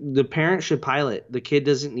 Like, the parent should pilot. The kid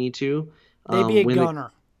doesn't need to. Maybe a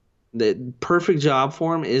gunner. The perfect job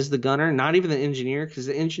for him is the gunner, not even the engineer, because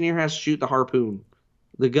the engineer has to shoot the harpoon.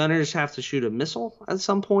 The gunners have to shoot a missile at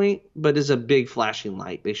some point, but it's a big flashing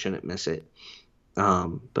light. They shouldn't miss it.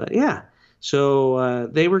 But yeah, so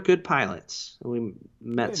they were good pilots. We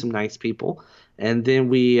met some nice people, and then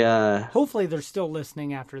we hopefully they're still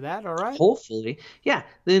listening after that. All right. Hopefully, yeah.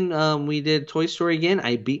 Then we did Toy Story again.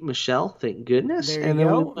 I beat Michelle, thank goodness. There you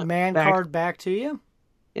go. Man card back to you.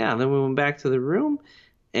 Yeah. Then we went back to the room,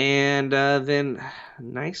 and then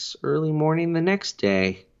nice early morning the next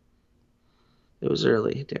day. It was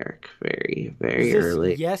early, Derek. Very, very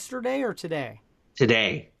early. Yesterday or today?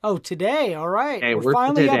 Today. Oh, today. All right. Hey, we're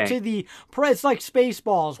finally up to the. It's like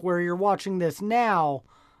Spaceballs, where you're watching this now.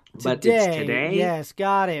 But it's today. Yes,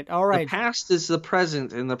 got it. All right. The past is the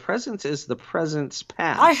present, and the present is the present's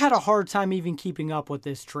past. I had a hard time even keeping up with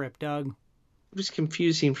this trip, Doug. It was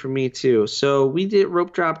confusing for me too. So we did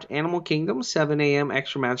rope dropped Animal Kingdom, 7 a.m.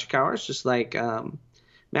 extra magic hours, just like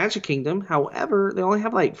Magic Kingdom. However, they only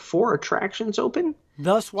have like 4 attractions open.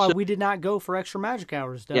 Thus why we did not go for extra magic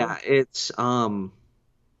hours, Doug. Yeah, it's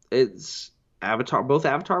Avatar, both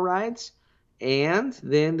Avatar rides, and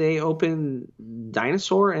then they open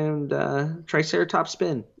Dinosaur and Triceratops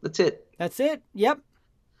Spin. That's it. That's it. Yep.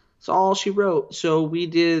 That's all she wrote. So we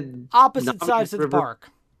did opposite sides of the park.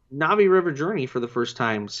 Navi River Journey for the first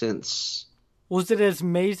time since. Was it as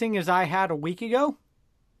amazing as I had a week ago?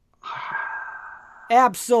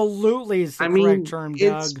 Absolutely is the correct term,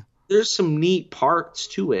 Doug. There's some neat parts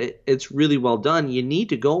to it. It's really well done. You need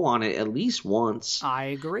to go on it at least once. I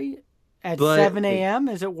agree. At 7 a.m.,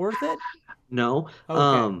 is it worth it? No.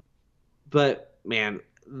 Okay. But man,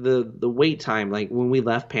 the wait time, like when we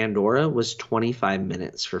left Pandora, was 25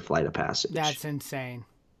 minutes for Flight of Passage. That's insane.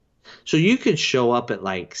 So you could show up at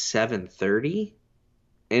like 7:30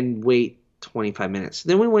 and wait 25 minutes.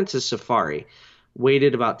 Then we went to Safari.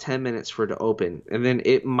 Waited about 10 minutes for it to open, and then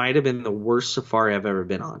it might have been the worst safari I've ever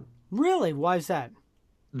been on. Really? Why is that?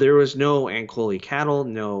 There was no Ankole cattle,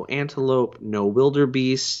 no antelope, no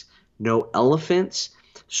wildebeest, no elephants.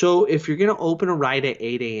 So if you're going to open a ride at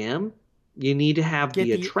 8 a.m., you need to have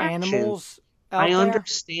the attraction. Animals out I there?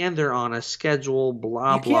 Understand they're on a schedule,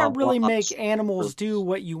 blah, you blah, can't really blah. make animals do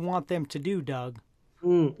what you want them to do, Doug.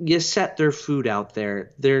 You set their food out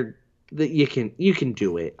there. You can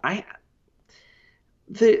do it.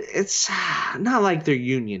 It's not like they're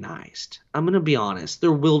unionized. I'm going to be honest.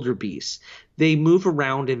 They're wildebeest. They move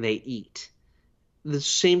around and they eat. The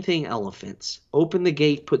same thing elephants. Open the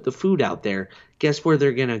gate, put the food out there. Guess where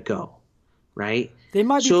they're going to go, right? They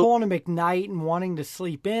might be pulling a McKnight and wanting to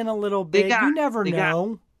sleep in a little bit. You never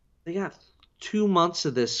know. They got 2 months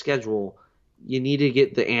of this schedule. You need to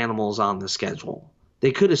get the animals on the schedule.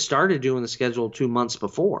 They could have started doing the schedule 2 months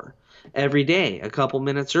before. Every day, a couple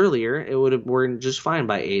minutes earlier, it would have worked just fine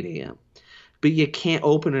by 8 a.m. But you can't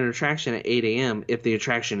open an attraction at 8 a.m. if the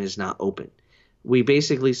attraction is not open. We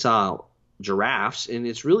basically saw giraffes, and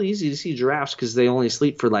it's really easy to see giraffes because they only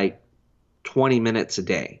sleep for like 20 minutes a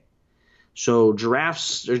day. So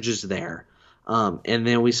giraffes are just there. And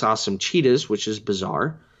then we saw some cheetahs, which is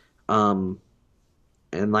bizarre, and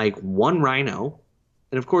like one rhino.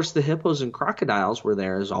 And of course, the hippos and crocodiles were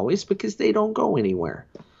there as always because they don't go anywhere.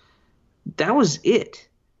 That was it.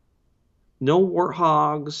 No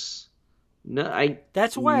warthogs.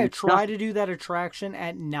 That's why I try to do that attraction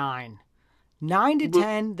at 9. 9 to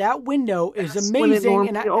 10, that window is amazing.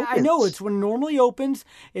 And I know it's when it normally opens.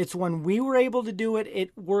 It's when we were able to do it.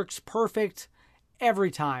 It works perfect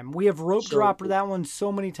every time. We have rope dropped that one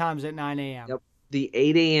so many times at 9 a.m. Yep. The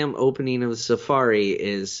 8 a.m. opening of the safari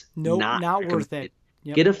is not worth it.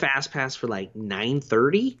 Yep. Get a fast pass for like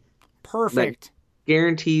 9:30. Perfect.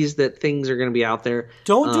 Guarantees that things are going to be out there.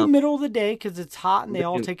 Don't do middle of the day because it's hot and they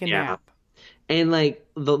all take a nap. And like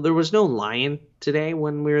there was no lion today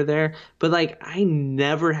when we were there, but like I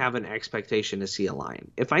never have an expectation to see a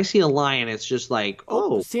lion. If I see a lion, it's just like,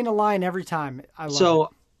 seeing a lion every time. I love it.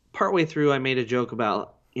 So partway through, I made a joke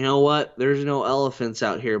about, you know what? There's no elephants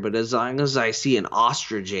out here, but as long as I see an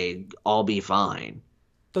ostrich egg, I'll be fine.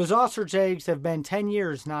 Those ostrich eggs have been 10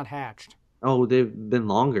 years not hatched. Oh, they've been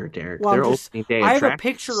longer, Derek. Well, They're opening day I have a attractions.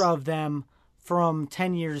 picture of them from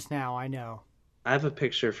 10 years now, I know. I have a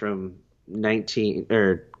picture from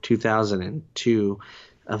 2002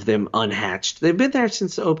 of them unhatched. They've been there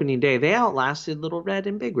since the opening day. They outlasted Little Red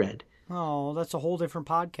and Big Red. Oh, that's a whole different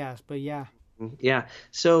podcast, but yeah. Yeah.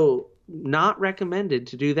 So not recommended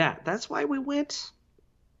to do that. That's why we went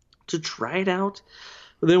to try it out.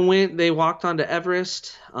 Then they walked onto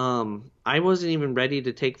Everest. I wasn't even ready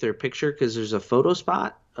to take their picture because there's a photo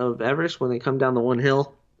spot of Everest when they come down the one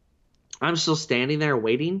hill. I'm still standing there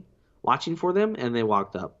waiting, watching for them, and they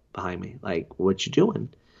walked up behind me. Like, what you doing?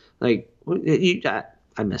 Like,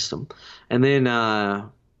 I missed them. And then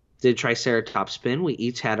did Triceratops spin. We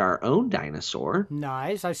each had our own dinosaur.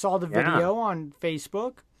 Nice. I saw the video on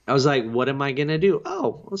Facebook. I was like, what am I going to do?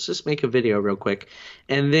 Oh, let's just make a video real quick.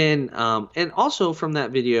 And then, and also from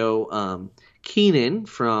that video, Keenan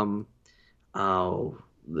from,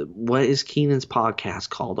 what is Keenan's podcast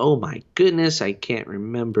called? Oh my goodness, I can't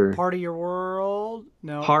remember. Part of Your World?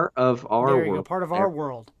 No. Part of Our There you World. go. Part of Our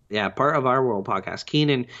World. Yeah, Part of Our World podcast.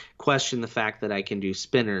 Keenan questioned the fact that I can do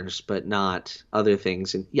spinners, but not other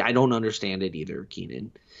things. And yeah, I don't understand it either,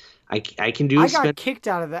 Keenan. I can do. I got kicked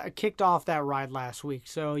off that ride last week.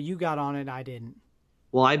 So you got on it, I didn't.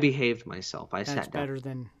 Well, I behaved myself. I That's sat down. better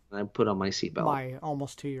than I put on my seatbelt. my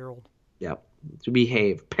almost 2-year-old. Yep. To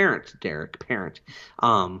behave. Parent, Derek. Parent.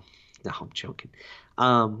 No, I'm joking.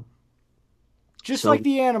 Just like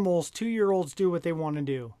the animals, 2-year-olds do what they want to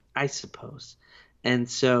do. I suppose. And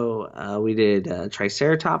so we did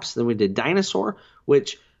Triceratops, then we did Dinosaur,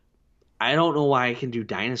 which I don't know why I can do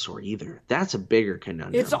Dinosaur either. That's a bigger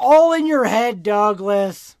conundrum. It's all in your head,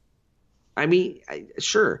 Douglas. I mean,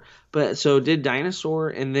 sure. But so did Dinosaur,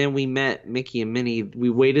 and then we met Mickey and Minnie.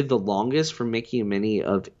 We waited the longest for Mickey and Minnie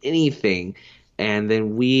of anything. And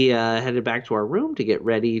then we headed back to our room to get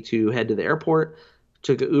ready to head to the airport.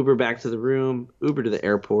 Took an Uber back to the room, Uber to the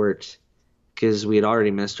airport, because we had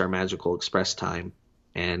already missed our Magical Express time.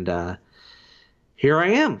 And here I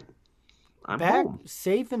am. I'm back home.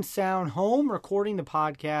 safe and sound, home recording the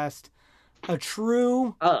podcast. A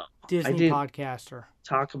true Disney podcaster.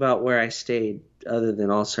 Talk about where I stayed other than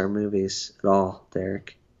All-Star Movies at all,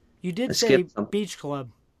 Derek. You did say Beach Club.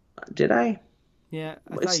 Did I? Yeah.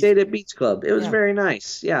 I stayed at Beach Club. It was very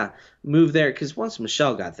nice. Yeah. Moved there because once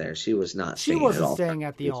Michelle got there, she was not She staying wasn't at staying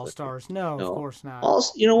at the All-Stars. No, of course not.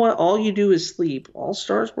 You know what? All you do is sleep.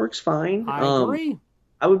 All-Stars works fine. I agree.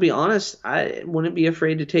 I would be honest, I wouldn't be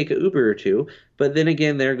afraid to take an Uber or two. But then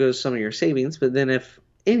again, there goes some of your savings. But then if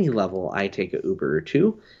any level I take an Uber or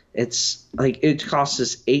two, it's like it costs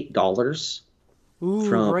us $8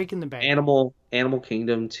 from breaking the bank. Animal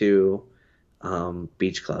Kingdom to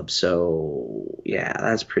Beach Club. So yeah,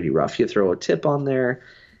 that's pretty rough. You throw a tip on there,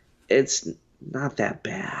 it's not that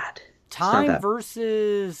bad. Time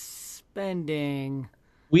versus spending.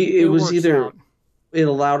 It was either out. It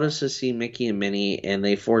allowed us to see Mickey and Minnie, and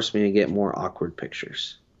they forced me to get more awkward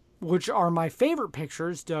pictures. Which are my favorite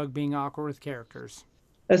pictures, Doug being awkward with characters.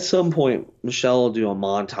 At some point, Michelle will do a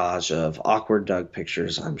montage of awkward Doug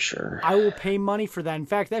pictures, I'm sure. I will pay money for that. In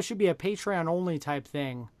fact, that should be a Patreon-only type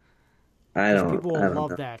thing. People will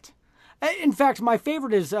love that. In fact, my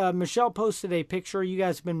favorite is Michelle posted a picture. You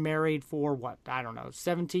guys have been married for,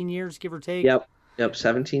 17 years, give or take? Yep,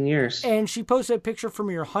 17 years. And she posted a picture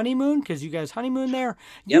from your honeymoon, because you guys honeymoon there.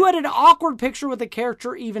 Yep. You had an awkward picture with a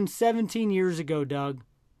character even 17 years ago, Doug.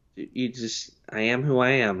 I am who I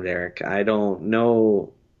am, Derek. I don't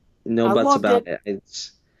know buts about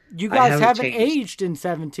it. You guys haven't aged in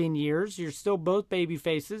 17 years. You're still both baby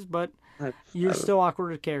faces, but you're still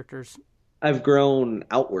awkward with characters. I've grown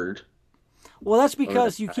outward. Well, that's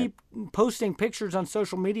because you keep posting pictures on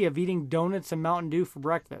social media of eating donuts and Mountain Dew for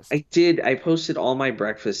breakfast. I did. I posted all my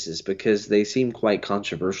breakfasts because they seem quite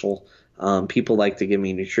controversial. People like to give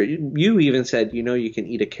me nutrition. You even said, you can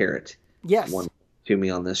eat a carrot. Yes. One to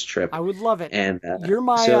me on this trip. I would love it. And you're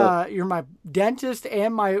my dentist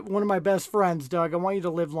and one of my best friends, Doug. I want you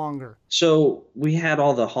to live longer. So we had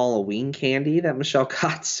all the Halloween candy that Michelle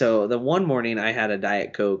got. So the one morning I had a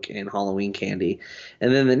Diet Coke and Halloween candy,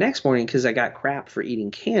 and then the next morning, because I got crap for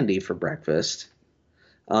eating candy for breakfast,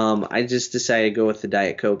 I just decided to go with the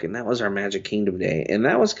Diet Coke, and that was our Magic Kingdom day, and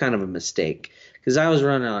that was kind of a mistake because I was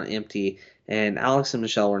running on empty. And Alex and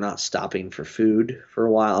Michelle were not stopping for food for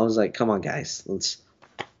a while. I was like, come on, guys.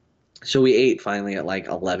 So we ate finally at like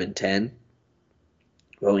 11:10.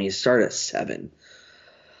 Well, when you start at 7,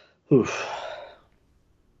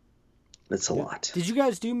 that's a lot. Did you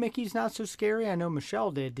guys do Mickey's Not So Scary? I know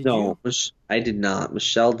Michelle did. Did you? No, I did not.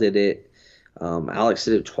 Michelle did it. Alex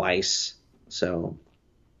did it twice. So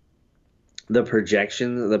The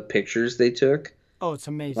projection, the pictures they took. Oh, it's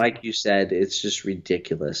amazing. Like you said, it's just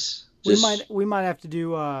ridiculous. We might have to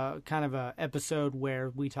do kind of a episode where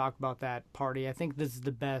we talk about that party. I think this is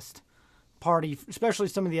the best party, especially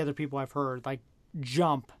some of the other people I've heard, like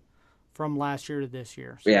jump from last year to this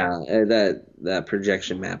year. So, yeah, that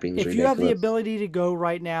projection mapping is ridiculous. If you have the ability to go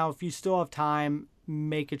right now, if you still have time,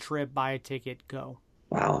 make a trip, buy a ticket, go.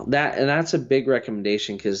 Wow, that's a big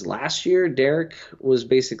recommendation because last year Derek was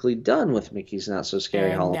basically done with Mickey's Not So Scary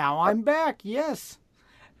Halloween. Now I'm back. Yes.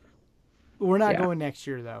 We're not going next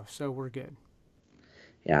year, though, so we're good.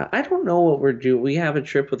 Yeah, I don't know what we're doing. We have a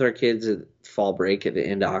trip with our kids at fall break at the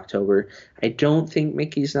end of October. I don't think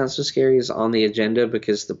Mickey's Not So Scary is on the agenda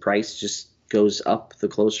because the price just goes up the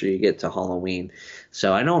closer you get to Halloween.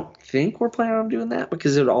 So I don't think we're planning on doing that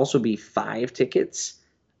because it would also be 5 tickets.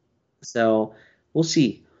 So we'll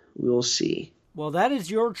see. We'll see. Well, that is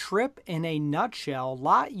your trip in a nutshell. A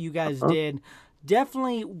lot you guys did.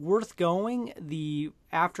 Definitely worth going. The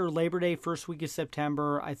after Labor Day, first week of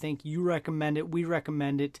September, I think you recommend it. We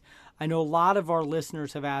recommend it. I know a lot of our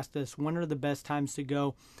listeners have asked us, when are the best times to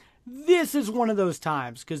go? This is one of those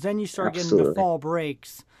times because then you start getting the fall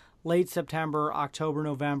breaks, late September, October,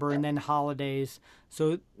 November, and then holidays.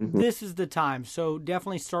 So this is the time. So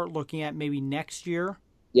definitely start looking at maybe next year.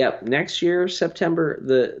 Yep, next year, September.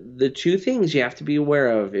 The 2 things you have to be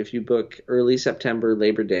aware of if you book early September,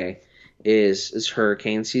 Labor Day, is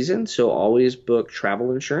hurricane season, so always book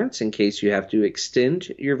travel insurance in case you have to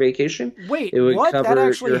extend your vacation. Wait, it would what? Cover that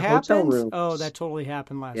actually your happens? hotel rooms. Oh, that totally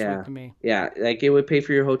happened last week to me. Yeah, like it would pay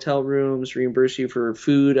for your hotel rooms, reimburse you for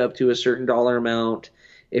food up to a certain dollar amount.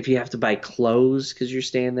 If you have to buy clothes because you're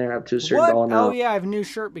staying there up to a certain dollar amount. Oh, yeah, I have a new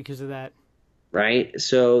shirt because of that. Right?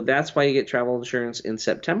 So that's why you get travel insurance in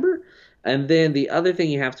September. And then the other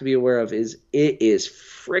thing you have to be aware of is it is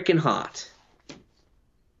freaking hot.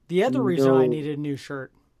 The other reason I needed a new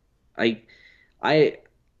shirt. I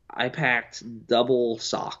packed double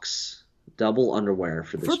socks, double underwear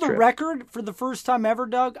for this trip. For the record, for the first time ever,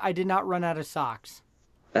 Doug, I did not run out of socks.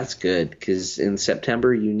 That's good, because in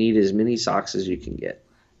September you need as many socks as you can get.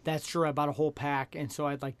 That's true. I bought a whole pack, and so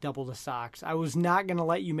I'd like double the socks. I was not going to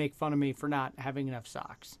let you make fun of me for not having enough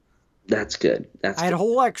socks. That's good. I had a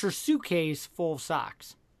whole extra suitcase full of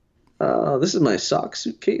socks. This is my sock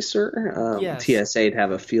suitcase, sir. Yes. TSA'd have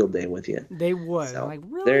a field day with you. They would. So, I'm like,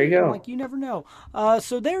 really? There you go. I'm like, you never know.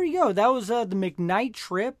 So there you go. That was the McKnight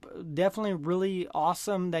trip. Definitely really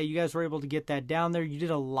awesome that you guys were able to get that down there. You did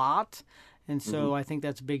a lot. And so I think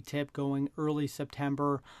that's a big tip going early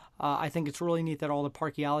September. I think it's really neat that all the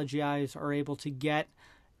Parkeology guys are able to get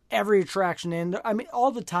every attraction in. I mean,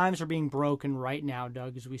 all the times are being broken right now,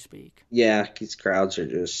 Doug, as we speak. Yeah, these crowds are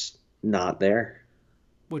just not there.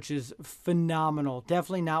 Which is phenomenal.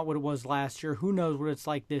 Definitely not what it was last year. Who knows what it's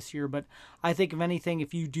like this year. But I think, if anything,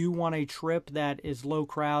 if you do want a trip that is low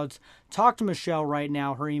crowds, talk to Michelle right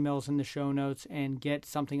now. Her email's in the show notes, and get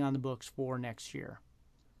something on the books for next year.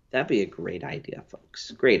 That'd be a great idea,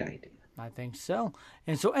 folks. Great idea. I think so.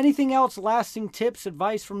 And so anything else, lasting tips,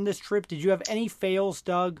 advice from this trip? Did you have any fails,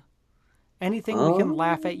 Doug? Anything we can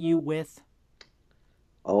laugh at you with?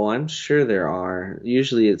 Oh, I'm sure there are.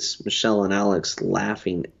 Usually it's Michelle and Alex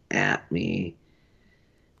laughing at me.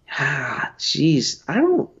 Jeez.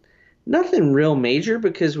 Nothing real major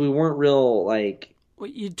because we weren't real, like...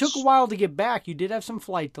 Well, you took a while to get back. You did have some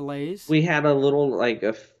flight delays. We had a little, like,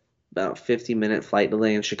 about 50-minute flight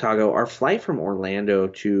delay in Chicago. Our flight from Orlando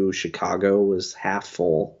to Chicago was half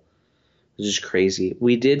full. It was just crazy.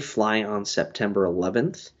 We did fly on September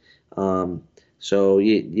 11th. So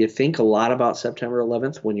you think a lot about September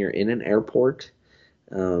 11th when you're in an airport.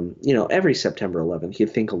 Every September 11th, you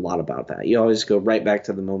think a lot about that. You always go right back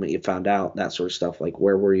to the moment you found out, that sort of stuff, like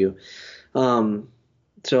where were you?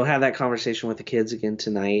 So have that conversation with the kids again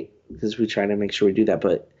tonight because we try to make sure we do that.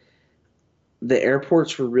 But the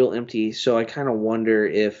airports were real empty, so I kind of wonder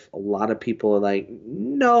if a lot of people are like,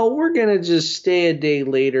 no, we're going to just stay a day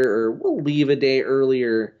later or we'll leave a day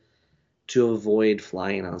earlier to avoid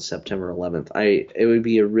flying on September 11th. It would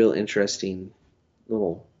be a real interesting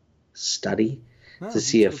little study to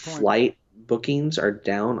see if flight bookings are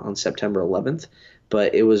down on September 11th,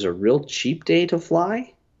 but it was a real cheap day to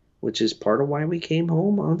fly, which is part of why we came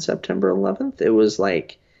home on September 11th. It was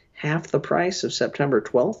like half the price of September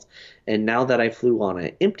 12th, and now that I flew on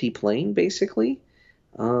an empty plane, basically,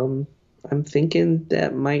 I'm thinking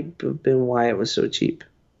that might have been why it was so cheap.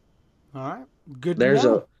 All right, good to There's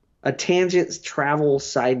know. A tangent travel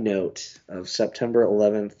side note of September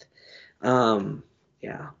 11th.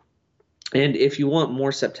 Yeah. And if you want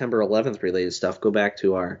more September 11th related stuff, go back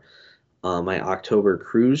to our my October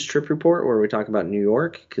cruise trip report where we talk about New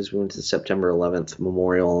York because we went to the September 11th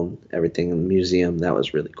memorial and everything in the museum. That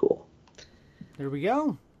was really cool. There we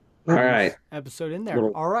go. All right. Episode in there.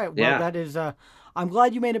 All right. Well, that is, I'm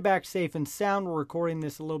glad you made it back safe and sound. We're recording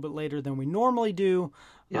this a little bit later than we normally do.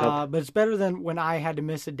 Yep. But it's better than when I had to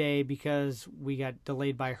miss a day because we got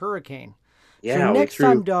delayed by a hurricane. Yeah. So next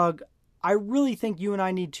time, Doug, I really think you and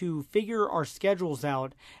I need to figure our schedules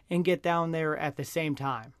out and get down there at the same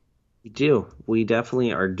time. We do. We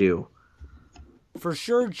definitely are due. For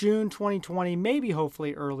sure, June 2020, maybe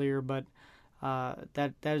hopefully earlier, but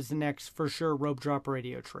that is the next, for sure, Rope Drop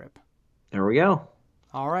Radio trip. There we go.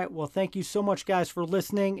 All right. Well, thank you so much, guys, for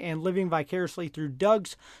listening and living vicariously through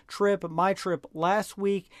Doug's trip, my trip last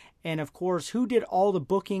week, and, of course, who did all the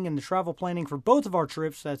booking and the travel planning for both of our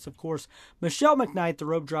trips. That's, of course, Michelle McKnight, the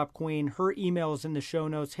Rope Drop Queen. Her email is in the show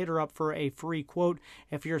notes. Hit her up for a free quote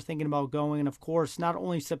if you're thinking about going. And, of course, not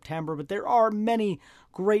only September, but there are many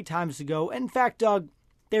great times to go. In fact, Doug,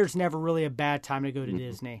 there's never really a bad time to go to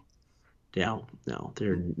Disney. No,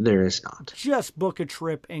 there is not. Just book a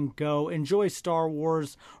trip and go. Enjoy Star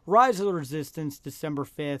Wars, Rise of the Resistance, December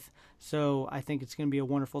 5th. So I think it's going to be a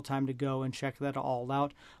wonderful time to go and check that all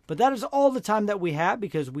out. But that is all the time that we have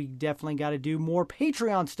because we definitely got to do more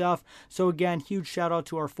Patreon stuff. So again, huge shout out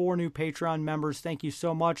to our 4 new Patreon members. Thank you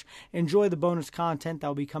so much. Enjoy the bonus content that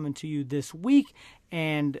will be coming to you this week.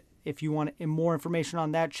 And if you want more information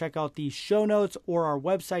on that, check out the show notes or our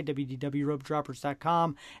website,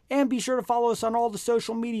 www.ropedroppers.com. And be sure to follow us on all the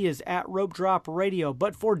social medias at Rope Drop Radio.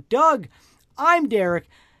 But for Doug, I'm Derek.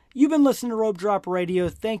 You've been listening to Rope Drop Radio.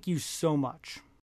 Thank you so much.